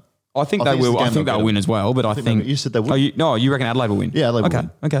win though. I think I they think it's will. the I game think they'll they'll get win them. as well, but I think think you said they would. you reckon Adelaide will win? Yeah, Adelaide will okay.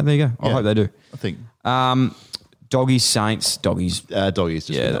 win. Okay, there you go. I Yeah. hope they do. I think. Doggies, Saints, Doggies. Doggies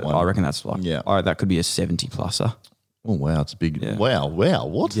just win that one. I reckon that's like. Yeah. All right, that could be a 70 pluser. Oh, wow. It's a big. Yeah. Wow.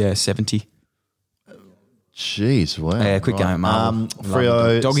 What? Yeah, 70. Jeez. Wow. Yeah, quick game at Marvel.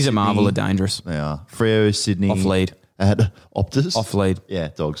 Freo. Doggies at Marvel are Sydney. dangerous. They are. Freo, Sydney. Off lead. At Optus. Off lead. Yeah,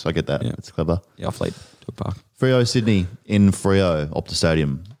 dogs. I get that. Yeah. It's clever. Yeah, off lead. To a park. Freo, Sydney in Freo, Optus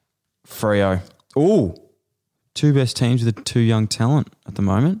Stadium. Freo. Ooh, 2 best teams with the 2 young talent at the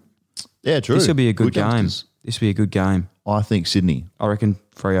moment. Yeah, true. This will be a good game. youngsters. This will be a good game. I think Sydney. I reckon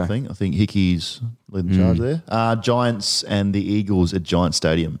Freo. I think Hickey's leading charge there. Giants and the Eagles at Giant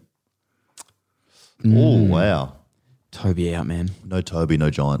Stadium. Oh, wow. Toby out, man. No Toby, no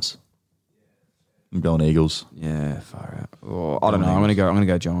Giants. I'm going Eagles. Yeah, far out. Oh, I don't know. I'm gonna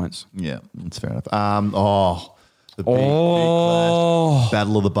go Giants. Yeah, that's fair enough. The big clash.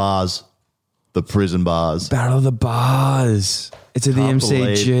 Battle of the bars. The prison bars. Battle of the Bars. It's at the Can't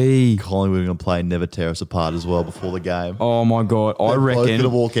MCG. believe Collingwood are going to play Never Tear Us Apart as well before the game. Oh my god! I They're both reckon going to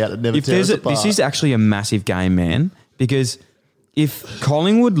walk out and Never if Tear there's Us Apart. this is actually a massive game, man. Because if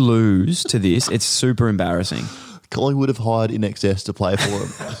Collingwood lose to this, it's super embarrassing. Collingwood have hired In Excess to play for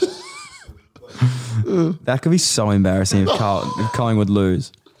them. That could be so embarrassing if Collingwood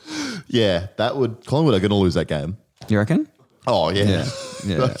lose. Yeah, that would. Collingwood are going to lose that game. You reckon? Oh, yeah.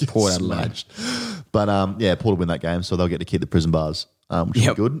 Yeah, They'll get Port Adelaide. smashed. But Port will win that game, so they'll get to keep the prison bars, which is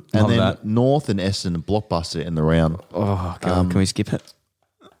Yep. good. Love And then that. North and Essendon blockbuster in the round. Oh, God. Can we skip it?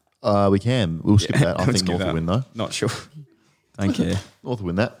 We can. We'll skip that. I think Skip North that. will win though. Not sure. Don't care. North will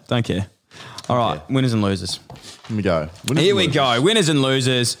win that. Don't care. All right, winners and losers. Here we go. Winners Here and we losers. go. Winners and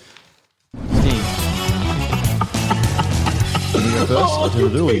losers. You go first. I tend to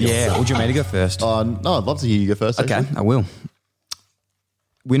do it. Yeah. Would you want me to go first? No, I'd love to hear you go first. Okay, actually. I will.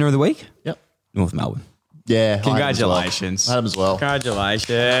 Winner of the week? Yep. North Melbourne. Yeah. Congratulations. I had him as well. Congratulations.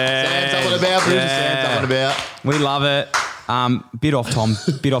 Sam's up and about. Bruce. Sam's up and about. We love it. Bit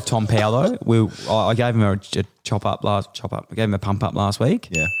off Tom Powell though. I gave him a chop up. I gave him a pump up last week.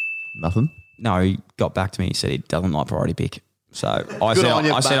 Yeah. Nothing. No, he got back to me. He said he doesn't like priority pick. So I Good said on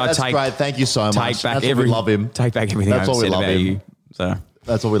you, I'd mate. That's take great. Thank you so much. take back That's every why we love him. Take back everything That's I've why we said love about him. you. So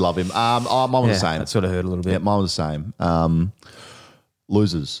That's why we love him. Mine was the same. that sort of hurt a little bit. Yeah, mine was the same.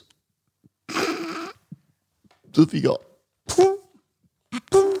 Losers. What have you got?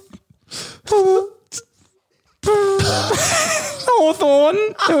 Hawthorn,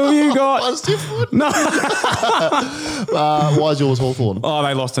 who have you got? Mine's different. No. Why is yours Hawthorn? Oh,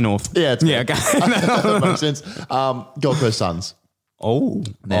 they lost to North. Yeah, it's yeah. fair. Okay. That makes sense. Gold Coast Suns. Oh,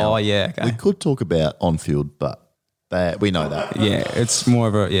 Now, yeah. We Okay. could talk about on field, but we know that. Yeah, it's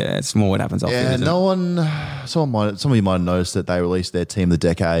more what happens off. Yeah, isn't no one. Some of you might have noticed that they released their team of the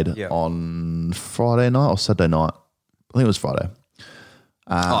decade Yeah. on Friday night or Saturday night. I think it was Friday.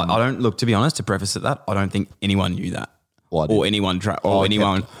 I don't look. To be honest, to preface it, that I don't think anyone knew that, Well, I did. or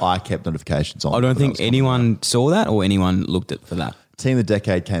anyone I kept notifications on. I don't when think was coming anyone saw that or anyone looked at for that. Team of the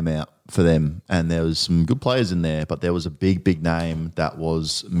Decade came out for them, and there was some good players in there, but there was a big name that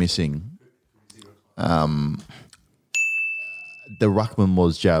was missing. The ruckman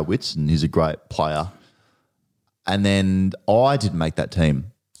was Jared Whitson. He's a great player. And then I didn't make that team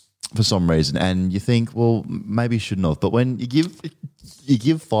for some reason. And you think, well, maybe you shouldn't have. But when you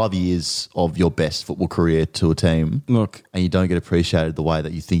give 5 years of your best football career to a team, Look, and you don't get appreciated the way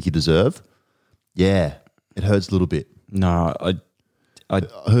that you think you deserve, yeah, it hurts a little bit. no, I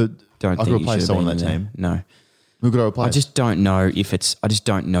Heard, don't I think could you replace should someone have on that been team. there. No, Who could I replace? I just don't know if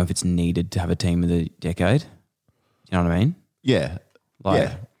it's needed to have a team of the decade. You know what I mean? Yeah.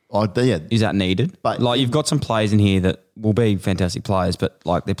 Like- yeah. Is that needed? But- Like you've got some players in here that will be fantastic players, but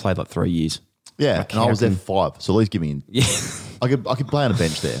like they played like 3 years. Yeah. Like, And I how was there can- for 5. So at least give me. Yeah. I could play on a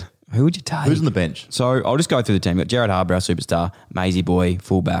bench there. Who would you take? Who's on the bench? So I'll just go through the team. We've got Jared Harbour, our superstar, Maisie Boy,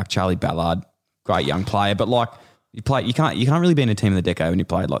 fullback, Charlie Ballard, great young player. But like you can't really be in a team of the decade when you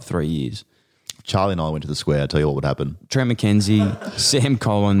played like 3 years. Charlie and I went to the square. I'll tell you what would happen. Trent McKenzie, Sam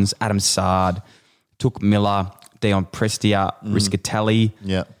Collins, Adam Sard, Took Miller, Dion Prestia, Riscatelli,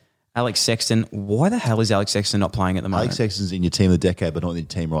 Yeah. Alex Sexton. Why the hell is Alex Sexton not playing at the moment? Alex Sexton's in your team of the decade, but not in your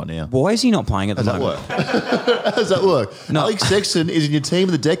team right now. Why is he not playing at the How does moment? that work? How does that work? No. Alex Sexton is in your team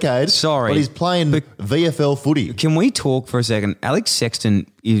of the decade. Sorry, But he's playing VFL footy. Can we talk for a second? Alex Sexton,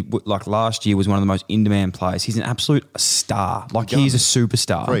 is, like last year, was one of the most in-demand players. He's an absolute star. Like he's a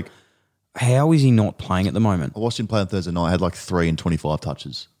superstar. Freak. How is he not playing at the moment? I watched him play on Thursday night. I had like 3 and 25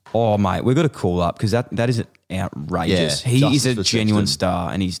 touches. Oh, mate, we've got to call up because that is outrageous. Yeah, he justice is a for genuine Sexton.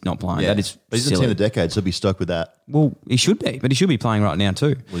 star and he's not playing. Yeah. That is But he's in the silly. team of the decade, so be stoked with that. Well, he should be, but he should be playing right now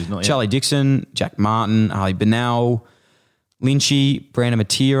too. Well, he's not yet. Charlie Dixon, Jack Martin, Harley Bennell, Lynchy, Brandon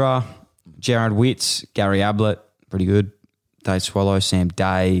Matera, Jared Witts, Gary Ablett, pretty good. Dave Swallow, Sam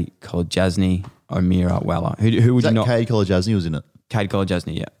Day, Colin Jasny, O'Meara, Weller. Who would Is you that not? Cade Colajasny was in it? Cade Colin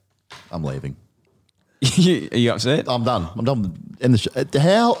Jasny, yeah. I'm leaving. Are you upset? I'm done. I'm done. In the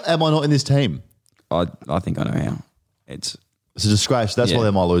how am I not in this team? I think I know how. It's It's a disgrace. That's Yeah. why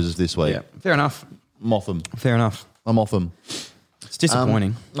they're my losers this week. fair enough. I'm off them. Fair enough. I'm off them. It's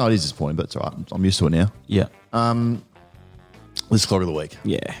disappointing. No, it is disappointing, but it's all right. I'm used to it now. Yeah. Let's clog of the week.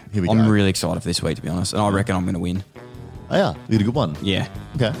 Yeah. Here we I'm go. really excited for this week, to be honest. And I reckon I'm going to win. Oh, yeah. You did a good one. Yeah.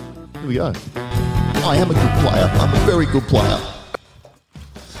 Okay. Here we go. I am a good player. I'm a very good player.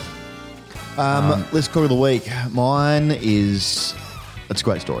 Let's clog of the week. Mine is... It's a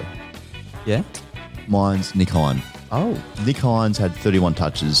great story. Yeah? Mine's Nick Hine. Oh. Nick Hines had 31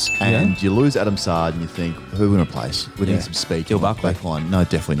 touches, and you lose Adam Sard, and you think, who are we going to replace? We Yeah. need some speed. Gil coming off the Buckley. back line. No,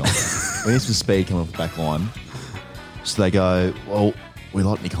 definitely not. We need some speed coming off the back line. So they go, well, we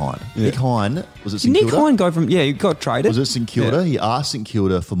like Nick Hine. Nick Hine, was it St Did Kilda? Nick Hine go from... Yeah, he got traded. Was it St Kilda? Yeah. He asked St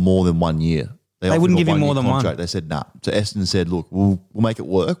Kilda for more than 1 year. They wouldn't give him more than one. contract. They said, nah. So Essendon said, look, we'll make it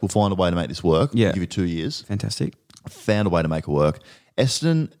work. We'll find a way to make this work. Yeah. We'll give you 2 years. Fantastic. Found a way to make it work.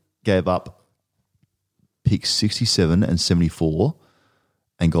 Essendon gave up picks 67 and 74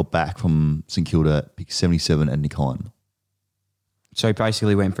 and got back from St Kilda pick 77 and Nick Hine. So he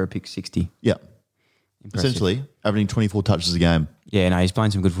basically went for a pick 60. Yeah. Impressive. Essentially, averaging 24 touches a game. Yeah, no, he's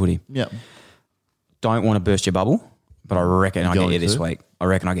playing some good footy. Yeah. Don't want to burst your bubble, but I reckon I'll get Going you this to? week.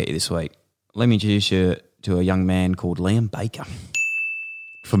 Let me introduce you to a young man called Liam Baker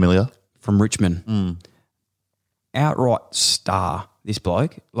Familiar. from Richmond. Outright star, this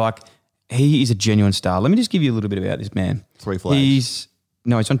bloke. Like, he is a genuine star. Let me just give you a little bit about this man. 3 flags. He's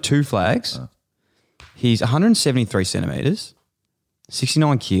on 2 flags. He's 173 centimetres,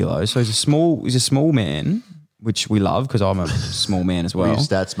 69 kilos. So he's a small man, which we love because I'm a small man as Not well. his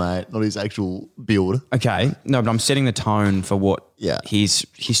stats, mate. Not his actual build. Okay, no, but I'm setting the tone for what Yeah. his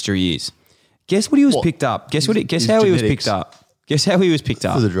history is. Guess what he was picked up. Guess how his he was genetics. picked up. Guess how he was picked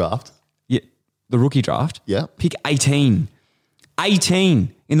up. For the draft. Yeah, the rookie draft. Yeah. Pick 18.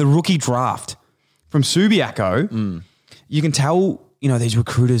 18 in the rookie draft from Subiaco. You can tell, these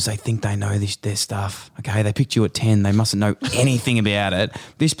recruiters, they think they know their stuff. Okay, they picked you at 10. They mustn't know anything about it.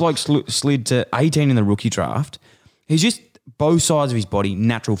 This bloke slid to 18 in the rookie draft. He's just both sides of his body,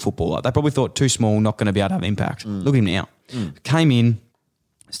 natural footballer. They probably thought too small, not going to be able to have impact. Look at him now. Came in,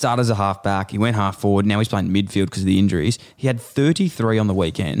 started as a half-back. He went half-forward. Now he's playing midfield because of the injuries. He had 33 on the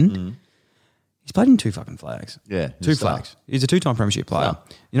weekend. He's played in 2 fucking flags. Yeah, he's 2 a star. flags. He's a 2-time premiership player.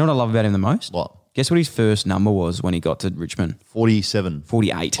 Yeah. You know what I love about him the most? What? Guess what his first number was when he got to Richmond? 47.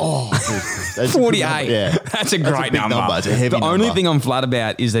 48. That's a good 48. number. Yeah. That's a That's great big number. It's a heavy the number. only thing I'm flat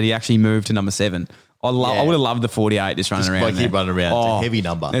about is that he actually moved to number 7. I Yeah. would have loved the 48 just running around. like keep there. running around. It's a heavy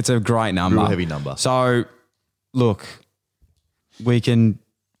number. It's a great number. Real heavy number. So, look, we can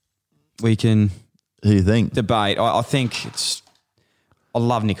Who do you think? debate. I think I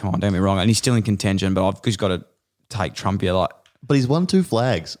love Nick Hine, don't get me wrong, and he's still in contention, but I've just got to take Trump here. Like, But he's won 2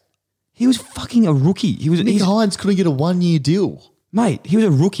 flags. he was fucking a rookie. Nick Hines couldn't get a 1-year deal. Mate, he was a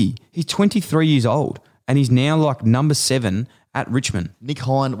rookie. He's 23 years old, and he's now like number 7 at Richmond. Nick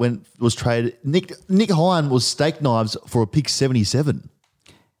Hine was traded. Nick Hine was steak knives for a pick 77.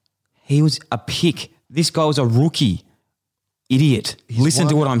 He was a pick. This guy was a rookie. Idiot. Listen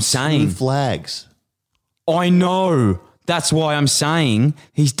to won what I'm 2 saying. flags. I know. That's why I'm saying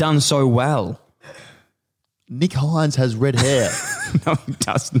he's done so well. Nick Hines has red hair. No, he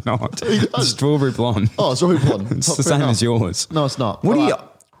does not. does. It's strawberry blonde. Oh, sorry, blonde. It's the same as yours. No, it's not. What do you...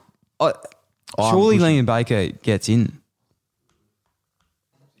 Alright. surely I'm Liam Baker gets in.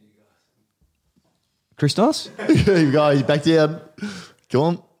 Christos? Here you go. He's back down. Go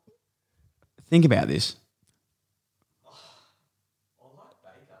on. Think about this.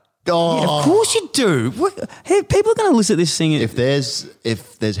 Oh, Of course you do. Hey, people are going to listen to this thing. if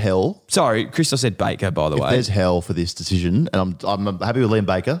there's hell, Sorry, Christos said Baker, by the way. there's hell for this decision, and I'm happy with Liam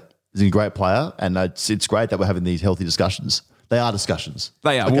Baker. He's a great player, and it's great that we're having these healthy discussions. They are discussions.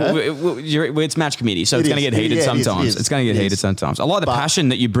 They are. Okay? It's match committee, so it's going to is. get heated Yeah, it is. sometimes. It is. It's going to get It heated is. sometimes. I like the But passion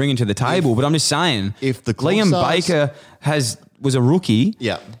that you bring into the table, but I'm just saying, if the Liam Cloggers- Baker was a rookie,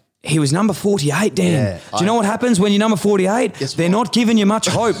 Yeah. he was number 48, Dan. Yeah, Do you know what happens when you're number 48? Guess They're what? not giving you much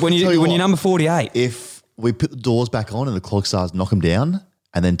hope when Tell you you're what. number 48. If we put the doors back on and the clock stars knock them down,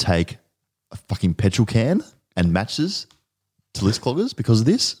 and then take a fucking petrol can and matches to list cloggers because of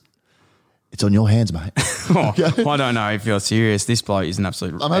this, it's on your hands, mate. Oh, I don't know if you're serious. This bloke is an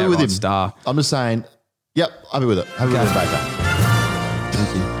absolute I'm happy with outright him. star. I'm just saying, yep, happy with it. Happy with Okay. Liam Baker.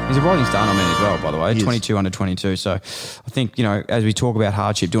 Thank you. He's a rising star nominee as well, by the way. He is. 22 under 22. So I think, as we talk about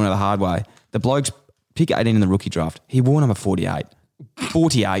hardship, doing it the hard way, the blokes pick 18 in the rookie draft. He wore number 48.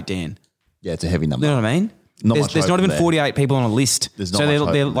 48, Dan. Yeah, it's a heavy number. You know what I mean? Not there's much there's hope not even there. 48 people on a list. There's not so much they're,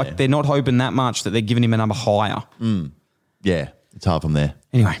 hope they're from like there. they're not hoping that much that they're giving him a number higher. Yeah, it's hard from there.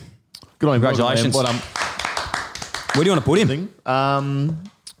 Anyway, Good on you. Congratulations. But, where do you want to put him?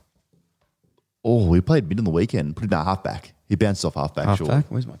 we played mid on the weekend. Put him at halfback. He bounced off halfback, sure. Halfback.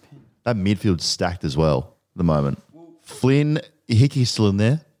 Where's my pen? That midfield's stacked as well at the moment. Flynn, Hickey's still in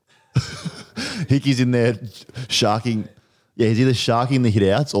there. Hickey's in there sharking. Yeah, he's either sharking the hit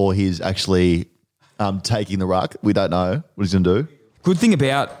outs or he's actually taking the ruck. We don't know what he's going to do. Good thing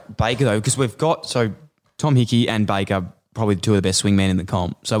about Baker, though, because we've got Tom Hickey and Baker, probably 2 of the best swingmen in the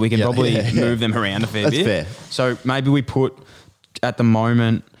comp. So we can Yeah, probably yeah, yeah. move them around a fair That's bit. fair. So maybe we put, at the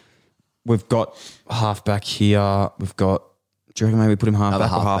moment, we've got halfback here. We've got, do you reckon maybe we put him Another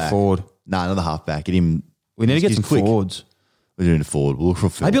halfback or half halfback. forward? No, another halfback. Get him. We need to get he's some quick. forwards. We're doing a forward. We'll look for a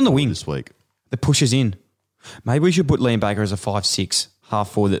forward Maybe on the wing. this week. That pushes in. Maybe we should put Liam Baker as a 5'6", half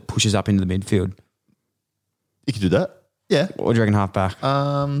forward that pushes up into the midfield. You can do that. Yeah. Or do you reckon halfback?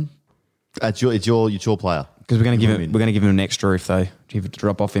 It's your player. Because we're going to You give know him what I mean? an extra if they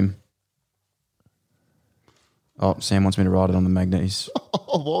drop off him. Oh, Sam wants me to write it on the magnet.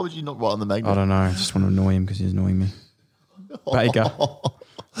 Why would you not write on the magnet? I don't know. I just want to annoy him because he's annoying me. Baker.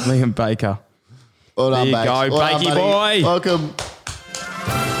 Liam Baker. Well There done, you Bakes. go, Well done, Bakey buddy. boy. Welcome.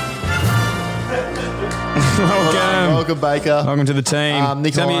 Welcome. Welcome, Baker. Welcome to the team.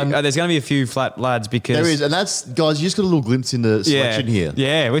 Nick Hine. There's going to be a few flat lads because... There is, and that's, guys, you just got a little glimpse into selection here.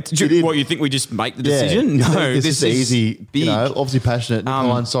 Yeah. What, you think we just make the decision? Yeah. No, This this is easy. big. You know, obviously passionate. Nick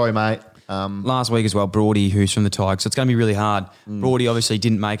Hine, sorry, mate. Last week as well, Broady, who's from the Tigers. So it's going to be really hard. Broady obviously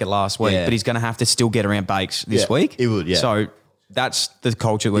didn't make it last week, Yeah. but he's going to have to still get around Bakes this Yeah, week. he would, yeah. So that's the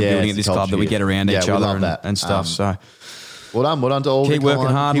culture we're Yeah, building it's at this the club, that we culture get around here. each Yeah, we other love that. and stuff. So Well done to all. keep Nick working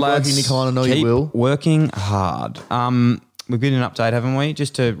Hine. hard, keep lads. Working, Nick Hine, I know keep you will. working hard. We've been an update, haven't we?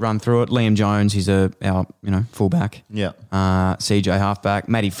 Just to run through it. Liam Jones, he's our fullback. Yeah. CJ halfback,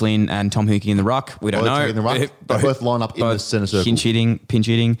 Matty Flynn and Tom Hookey in the ruck. We don't Both know. in the ruck. They both line up in the centre circle. Pinch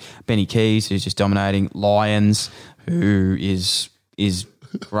hitting. Benny Keys, who's just dominating. Lyons, who is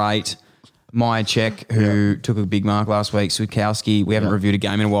great. Maya Czech, who took a big mark last week. Switkowski, we haven't reviewed a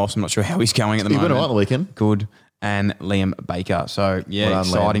game in a while, so I'm not sure how he's going at the He moment. went all right on the weekend. Good. And Liam Baker. So, yeah, Well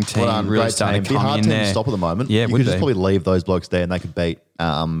done, exciting Liam. team. Well done, Really great starting team. to Be a come hard in team there. to stop at the moment. Yeah, it you would could just be. probably leave those blokes there and they could beat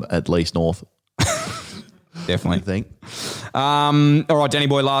at least North, I Definitely. think. All right, Danny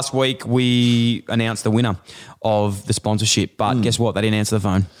Boy, last week we announced the winner of the sponsorship, but guess what? They didn't answer the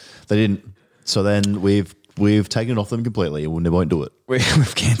phone. They didn't. So then we've taken it off them completely and we won't do it.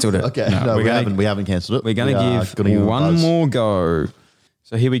 We've cancelled it. Okay. No, we haven't cancelled it. We're going to give one more go.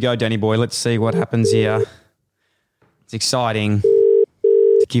 So here we go, Danny Boy. Let's see what happens here. It's exciting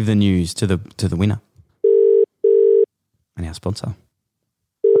to give the news to the winner and our sponsor.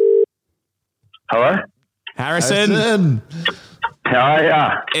 Hello? Harrison. How are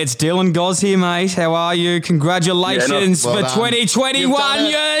ya? It's Dylan Goz here, mate. How are you? Congratulations well for done. 2021. You've done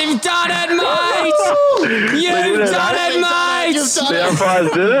it. You've done it, mate. You've done it, mate. The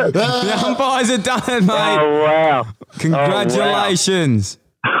umpires did it? The umpires have done it, mate. Oh, wow. Congratulations.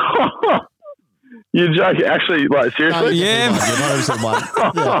 You're joking. Actually, like, seriously? Yeah. You're 100% won.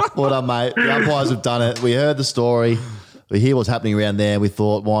 Yeah. Well done, mate. The umpires have done it. We heard the story. We hear what's happening around there. We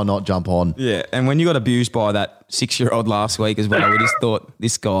thought, why not jump on? Yeah, and when you got abused by that 6-year-old last week as well, we just thought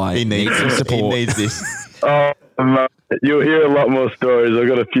this guy needs some support. He needs this. Oh, mate. You'll hear a lot more stories. I've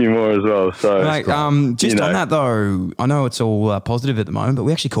got a few more as well. So, Mate, just on that though, I know it's all positive at the moment, but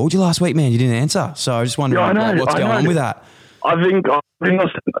we actually called you last week, man. You didn't answer, so I just wondering what's going on with that. I think I was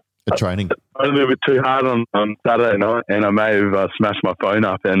A training. a little bit too hard on Saturday night, and I may have smashed my phone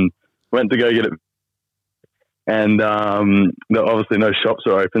up and went to go get it. And obviously no shops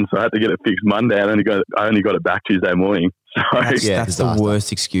are open, so I had to get it fixed Monday. I only got it back Tuesday morning. So That's disaster. the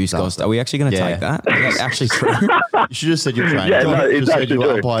worst excuse, guys. Are we actually going to take that? Is that actually true? You should have said you're training. Yeah, no, You it's should have said actually you were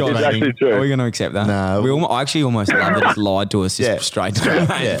true. umpire It's training. actually true. Are we going to accept that? No. I actually almost love that he's lied to us Yeah. straight. Mate.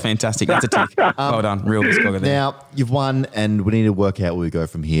 Yeah. Fantastic. That's a tick. Well done. Real disclosure there. Now, you've won, and we need to work out where we go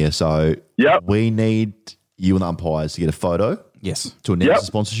from here. So Yep. we need you and the umpires to get a photo Yes. to announce Yep. the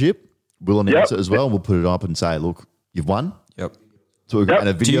sponsorship. We'll announce Yep. it as well. We'll put it up and say, look, you've won. Yep. So we've got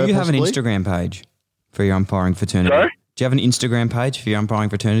a Do video you have an possibly. Instagram page for your umpiring fraternity? Sorry? Do you have an Instagram page for your umpiring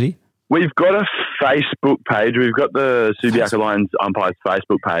fraternity? We've got a Facebook page. We've got the Subiaco Lions Umpires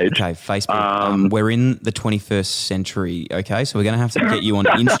Facebook page. Okay, Facebook. We're in the 21st century. Okay, so we're going to have to get you on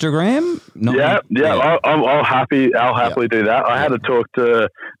Instagram. I'll happily do that. I had to talk to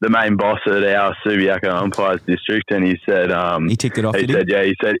the main boss at our Subiaco Umpires District, and he said, He ticked it off. he Did said,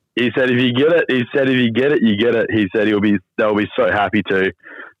 he? he said if you get it, you get it. He said they'll be so happy to.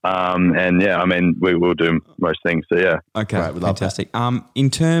 And yeah, I mean, we will do most things. So yeah. Okay, Great, we love fantastic. In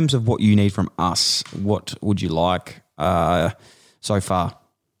terms of what you need from us, what would you like so far?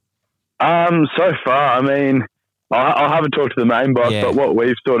 So far, I mean, I'll have a talk to the main boss, Yeah. but what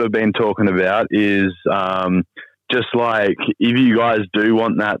we've sort of been talking about is just like if you guys do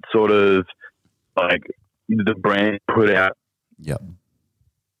want that sort of like the brand put out Yep.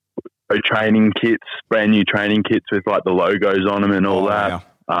 training kits, brand new training kits with like the logos on them and all that. Yeah.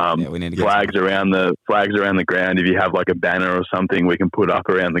 We need to get Flags around the ground. If you have like a banner or something, we can put up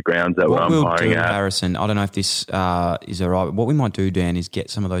around the grounds that What we're we'll umpiring do, at. Harrison, I don't know if this is all right. What we might do, Dan, is get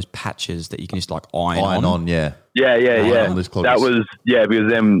some of those patches that you can just like iron on. Yeah. Yeah. on those cloggers. That was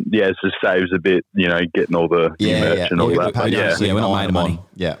because then it just saves a bit, getting all the new merch and all that. But yeah. yeah. we're not made of Iron them money. on.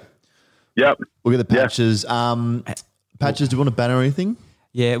 Yeah. Yep. We'll get the patches. Patches, do you want a banner or anything?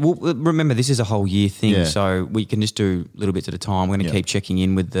 Yeah, well, remember, this is a whole year thing, Yeah. so we can just do little bits at a time. We're going to keep checking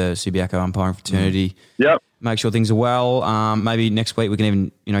in with the Subiaco umpiring fraternity, Yep. make sure things are well. Maybe next week we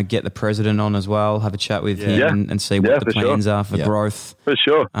can even, get the president on as well, have a chat with him Yeah. and see what Yeah, the for plans sure. are for Yeah. growth. For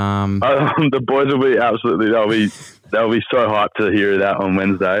sure. The boys will be they'll be they'll be so hyped to hear that on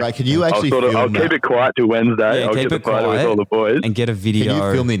Wednesday. Right, can you actually I'll keep it quiet till Wednesday. Yeah, I'll keep get the it photo with quiet all the boys. and get a video. Can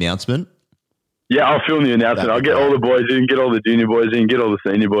you film the announcement? Yeah, I'll film the announcement. That'd I'll be get great. all the boys in, get all the junior boys in, get all the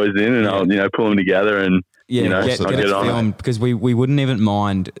senior boys in, and I'll pull them together and get I'll it on filmed because we wouldn't even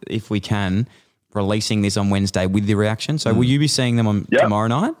mind if we can releasing this on Wednesday with the reaction. So will you be seeing them on tomorrow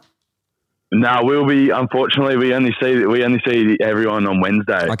night? No, we'll be. Unfortunately, we only see everyone on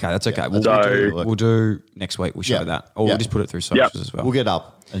Wednesday. Okay, that's okay. So- We'll do next week. We'll show Yeah. that, or Yeah. we'll just put it through socials as well. We'll get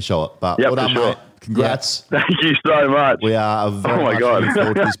up and show it. But Yeah, well for done, sure. mate. Congrats. Thank you so much. We are very much looking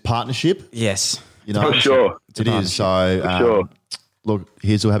forward to this partnership. Yes, You know, For sure. It is. So, sure. look,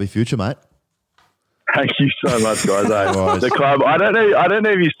 here's to a happy future, mate. Thank you so much, guys. worries. The club. I don't know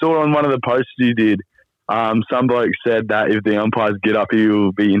if you saw on one of the posts you did. Some bloke said that if the umpires get up, he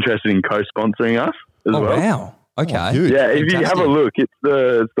will be interested in co-sponsoring us as well. wow. Okay. huge. Yeah, if you have a look, it's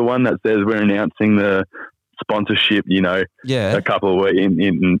the one that says we're announcing the sponsorship. Yeah. A couple of weeks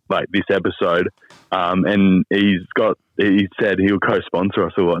in like this episode, and he said he'll co-sponsor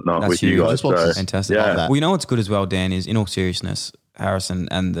us or whatnot That's with you huge. guys. Sponsors. So, Fantastic. Yeah. that. Well, you know what's good as well, Dan, is in all seriousness, Harrison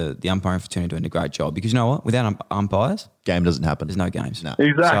and the umpiring fraternity are doing a great job because you know what? Without umpires, Game doesn't happen. there's no games. No.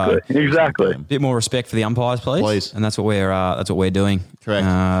 Exactly. A bit more respect for the umpires, please. Please. And that's what we're doing.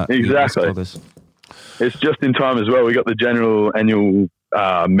 Correct. Exactly. Cloggers. It's just in time as well. We got the general annual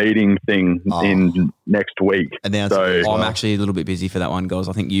meeting thing in next week. Announcing So it as well. I'm actually a little bit busy for that one, guys.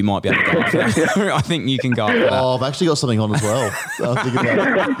 I think you might be able to go up for that. I think you can go up for that. Oh, I've actually got something on as well. I'm thinking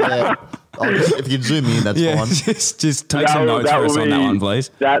about it. Yeah. If you can zoom in, that's Yeah, fine. just take some notes for us on that one,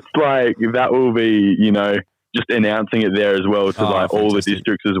 please. That will be, just announcing it there as well to Oh, all the fantastic.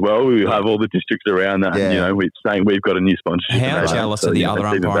 districts as well. We have all the districts around that. Yeah. And, we're saying we've got a new sponsorship. How and that, jealous so, are the yeah, other it's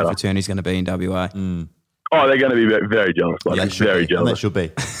even umpiring better. fraternities going to be in WA? Oh, they're going to be very jealous. Like, Yeah, very And they jealous. should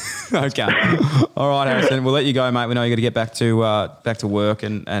be. Okay. All right, Harrison. We'll let you go, mate. We know you got to get back to work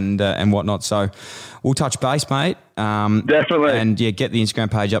and whatnot. So we'll touch base, mate. Definitely. And get the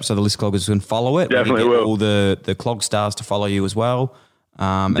Instagram page up so the list cloggers can follow it. Definitely we can get will. all the clog stars to follow you as well.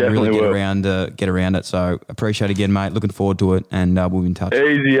 And Definitely really will. get around it. So appreciate it again, mate. Looking forward to it, and we'll be in touch.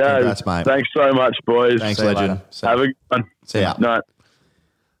 Easy as. Congrats, mate. Thanks so much, boys. Thanks, See you legend. later. See Have a good one. See ya. Night.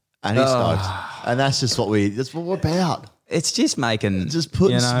 And he's stoked. And that's just that's what we're about. It's just making Just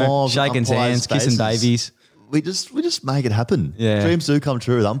putting smiles on shaking umpires' hands, kissing faces. babies. We just make it happen. Yeah. Dreams do come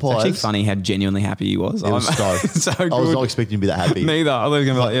true with umpires. Actually, funny how genuinely happy he was. It was stoked. so good. I was not expecting to be that happy. Neither. I was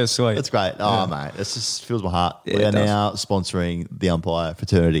going to be like, yeah, sweet. That's great. Oh, mate. It just fills my heart. Yeah, we are it does. now sponsoring the umpire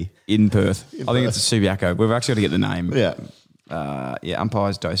fraternity. In Perth. I think it's a Subiaco. We've actually got to get the name. Yeah.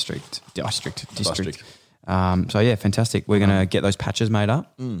 Umpires District. District. So, yeah, fantastic. We're going to get those patches made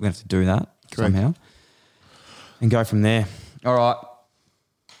up. We're going to have to do that somehow and go from there. All right.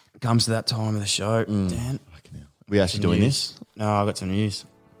 Comes to that time of the show. Dan. We actually doing news. this? No, I've got some news.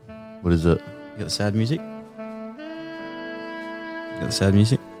 What is it? You got the sad music? You got the sad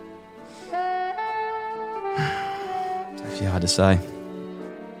music? It's actually hard to say.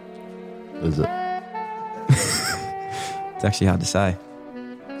 What is it? It's actually hard to say.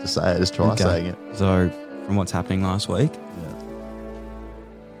 Just say it. Just try Okay. saying it. So, from what's happening last week,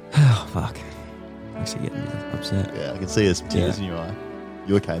 oh, fuck. Actually getting me upset. Yeah, I can see there's tears in your eye.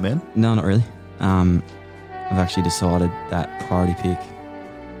 You okay, man? No, not really. I've actually decided that priority pick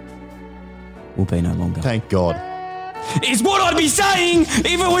will be no longer. Thank God. Is what I'd be saying if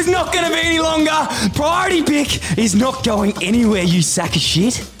it was not going to be any longer. Priority pick is not going anywhere, you sack of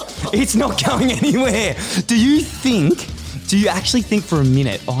shit. It's not going anywhere. Do you actually think for a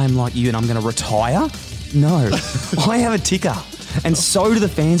minute I'm like you and I'm going to retire? No. I have a ticker. And so do the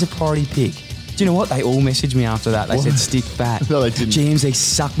fans of priority pick. Do you know what? They all messaged me after that. They said, stick back. No, they didn't. James, they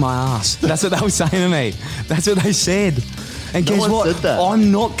suck my ass. That's what they were saying to me. That's what they said. And No guess one what? said that.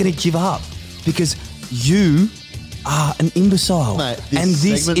 I'm not going to give up because you are an imbecile. Mate, this and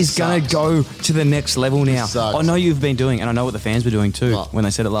this segment is going to sucks. go to the next level now. sucks. I know you've been doing, and I know what the fans were doing too What? when they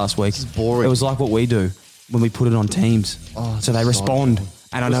said it last week. This is boring. It was like what we do when we put it on Teams. So they respond. boring.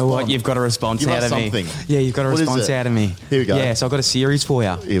 And I know what, Respond. you've got a response Give out us of something. me. Yeah, you've got a What is response it? out of me. Here we go. Yeah, so I've got a series for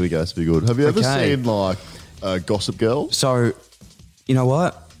you. Here we go. It's be good. Have you ever Okay. seen like Gossip Girl? So, you know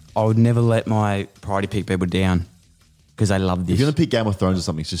what? I would never let my priority pick people down because I love this. If you're gonna pick Game of Thrones or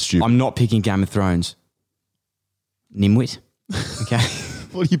something, it's just stupid. I'm not picking Game of Thrones. Nimwit. Okay.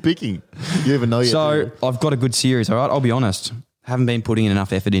 What are you picking? You don't even know yet. do So you? I've got a good series, all right? I'll be honest. Haven't been putting in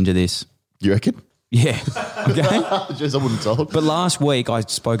enough effort into this. You reckon? Yeah. Okay. Just I wouldn't tell. But last week I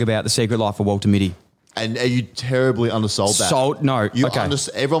spoke about The Secret Life of Walter Mitty. And you terribly undersold that. No. You okay.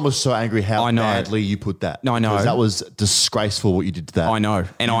 everyone was so angry how I know. badly you put that. No, I know. Because that was disgraceful what you did to that. I know.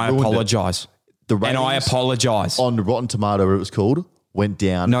 And You I ruined it. apologise. the And I ratings apologise. on Rotten Tomato, whatever it was called, went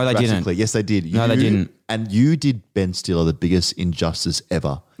down. No, they didn't. drastically. Yes, they did. No, they didn't. And you did Ben Stiller the biggest injustice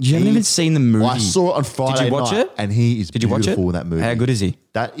ever. You haven't even seen the movie. I saw it on Friday Did you watch night, it? and he is Did you watch beautiful it? in that movie. How good is he?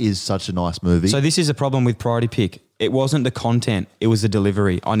 That is such a nice movie. So this is a problem with Priority Pick. It wasn't the content; it was the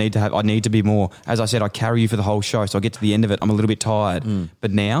delivery. I need to be more. As I said, I carry you for the whole show, so I get to the end of it. I'm a little bit tired, but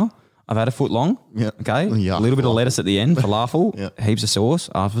now I've had a foot long. Yeah. Okay, Yeah. a little bit of lettuce at the end, falafel, Yeah. heaps of sauce.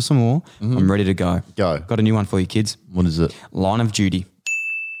 Ask for some more. I'm ready to go. Go. Got a new one for you, kids. What is it? Line of Duty.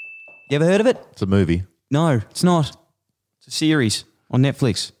 You ever heard of it? It's a movie. No, it's not. It's a series on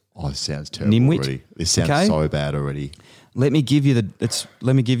Netflix. Oh, this sounds terrible Nimwit. already. This sounds Okay. so bad already. Let me give you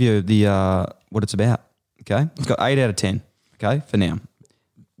the what it's about. Okay, it's got 8 out of 10. Okay, for now.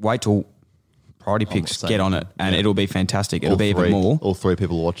 Wait till Priority Picks saying get on it, and yeah. it'll be fantastic. It'll All be three, even more. All three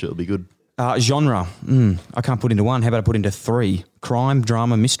people watch it. It'll be good. Genre. I can't put into one. How about I put into 3? Crime,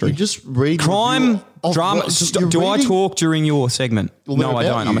 drama, mystery. You just read Crime, review of drama. what- you're Do I reading- talk during your segment? Well, no, they're I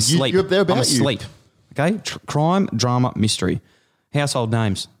about don't. you. I'm asleep. They're about I'm you. asleep. Okay. Crime, drama, mystery. Household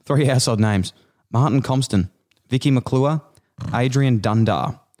names. 3 household names. Martin Compston, Vicky McClure, Adrian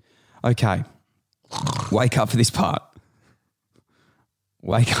Dundar. Okay. Wake up for this part.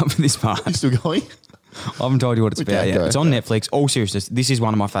 Wake up for this part. You still going? I haven't told you what it's about Okay, yet. go. It's on Netflix. All seriousness, this is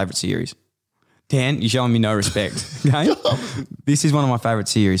one of my favourite series. Dan, you're showing me no respect. Okay, this is one of my favourite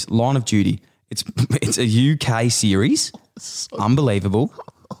series. Line of Duty. It's a UK series. Unbelievable.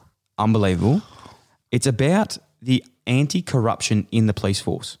 It's about the anti-corruption in the police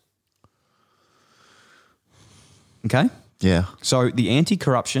force. Okay, Yeah. so the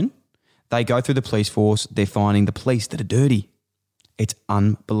anti-corruption, they go through the police force. They're finding the police that are dirty. It's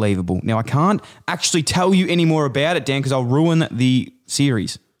unbelievable. Now, I can't actually tell you any more about it, Dan, because I'll ruin the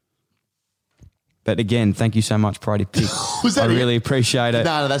series. But again, thank you so much, Priority Pick. Was that I it? really appreciate it.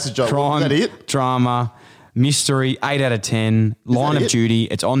 No, that's a joke. Crime, Was that it? drama, mystery, 8 out of 10. Line of it? Duty.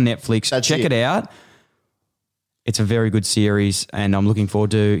 It's on Netflix. That's Check it. it out. It's a very good series, and I'm looking forward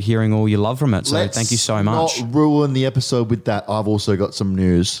to hearing all your love from it. So Let's thank you so much. Not ruin the episode with that. I've also got some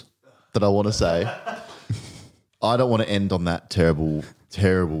news that I want to say. I don't want to end on that terrible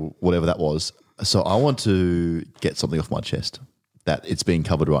whatever that was. So I want to get something off my chest that it's being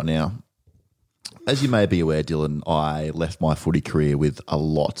covered right now. As you may be aware, Dylan, I left my footy career with a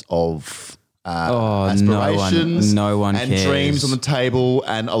lot of aspirations, no one and cares. dreams on the table,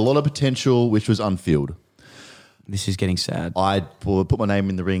 and a lot of potential which was unfilled. This is getting sad. I put my name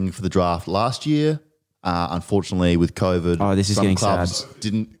in the ring for the draft last year. Unfortunately, with COVID, Oh, this is some getting clubs sad.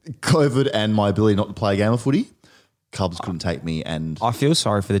 didn't COVID and my ability not to play a game of footy. Clubs couldn't take me, and I feel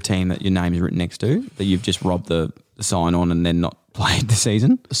sorry for the team that your name is written next to, that you've just robbed the sign on and then not played the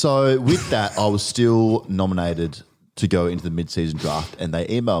season. so with that, I was still nominated to go into the mid-season draft, and they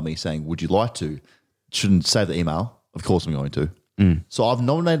emailed me saying, "Would you like to?" Shouldn't say the email. Of course, I'm going to. So I've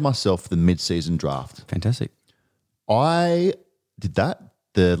nominated myself for the mid-season draft. Fantastic. I did that.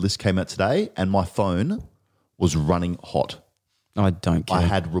 The list came out today, and my phone was running hot. I don't care. I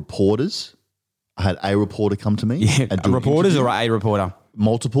had reporters. I had a reporter come to me. yeah, and do an reporters interview. or a reporter?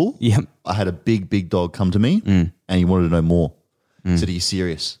 Multiple. Yep. I had a big dog come to me and he wanted to know more. He said, "Are you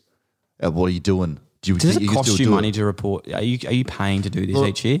serious? What are you doing? Do you Does think it you can cost still you do money it?" to report? Are you paying to do this Well,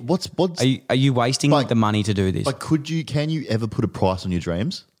 each year? What's Are you wasting Like- the money to do this? like? Can you ever put a price on your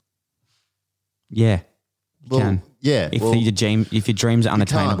dreams? yeah, you Well, can. yeah, If well, your dreams are Can't.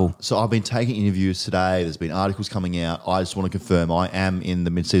 unattainable. So I've been taking interviews today. There's been articles coming out. I just want to confirm I am in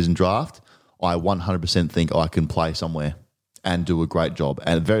the mid-season draft. I 100% think I can play somewhere and do a great job. And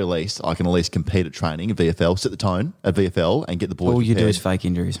at the very least, I can at least compete at training at VFL, set the tone at VFL, and get the boys All you do prepared is fake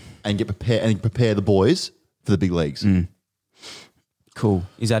injuries. and get prepared and prepare the boys for the big leagues. Cool.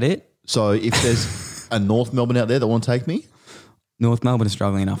 Is that it? So if there's a North Melbourne out there that want to take me, North Melbourne is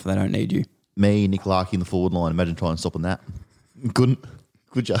struggling enough; they don't need you. me, Nick Larkey in the forward line. Imagine trying to stop on that. Couldn't.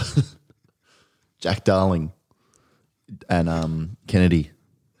 Could ya? Jack Darling and Kennedy.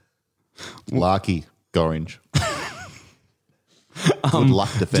 Larkey, Gorringe. Good luck,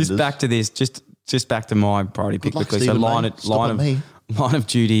 defenders. Just back to this. Just back to my priority pick luck, quickly. So Stephen, line mate. of Stop on me. line of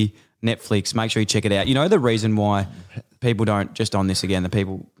duty, Netflix. Make sure you check it out. You know the reason why people don't just on this again. The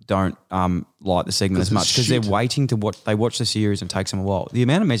people don't like the segment as 'Cause much it's because they're shit. waiting to watch. They watch the series and it takes them a while. The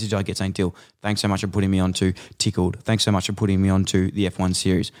amount of message I get saying, "Till, thanks so much for putting me on to Tickled. Thanks so much for putting me on to the F1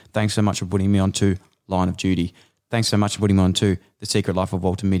 series. Thanks so much for putting me on to Line of Duty. Thanks so much for putting me on to The Secret Life of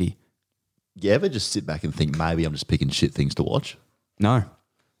Walter Mitty." You ever just sit back and think maybe I'm just picking shit things to watch? No,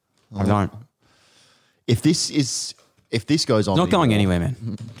 I don't. If this goes on, It's not going anymore- anywhere,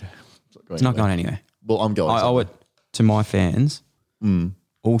 man. It's not going anywhere. Well, I'm going. I owe it to my fans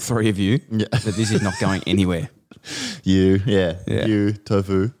all three of you, that this is not going anywhere. You, Yeah. you,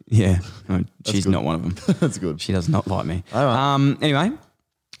 Tofu. Yeah. No, she's good. not one of them. That's good. She does not like me. All right. Anyway,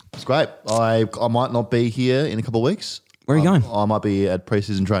 It's great. I might not be here in a couple of weeks. where are you going? I might be at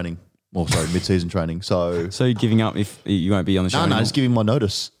pre-season training. Well, sorry, mid-season training. So So you're giving up if you won't be on the show no, anymore? just giving my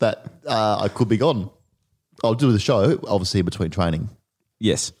notice that I could be gone. I'll do the show, obviously, in between training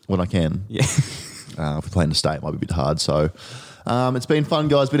Yes. when I can. Yeah. If we're playing the state, it might be a bit hard. So it's been fun,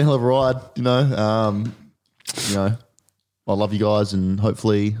 guys. Been a hell of a ride. I love you guys, and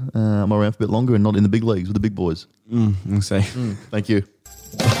hopefully I'm around for a bit longer and not in the big leagues with the big boys. We'll see. Thank you.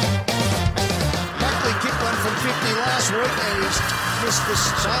 Buckley kicked one from 50 last week and he's missed the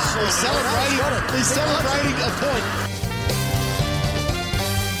start. He's celebrating a point.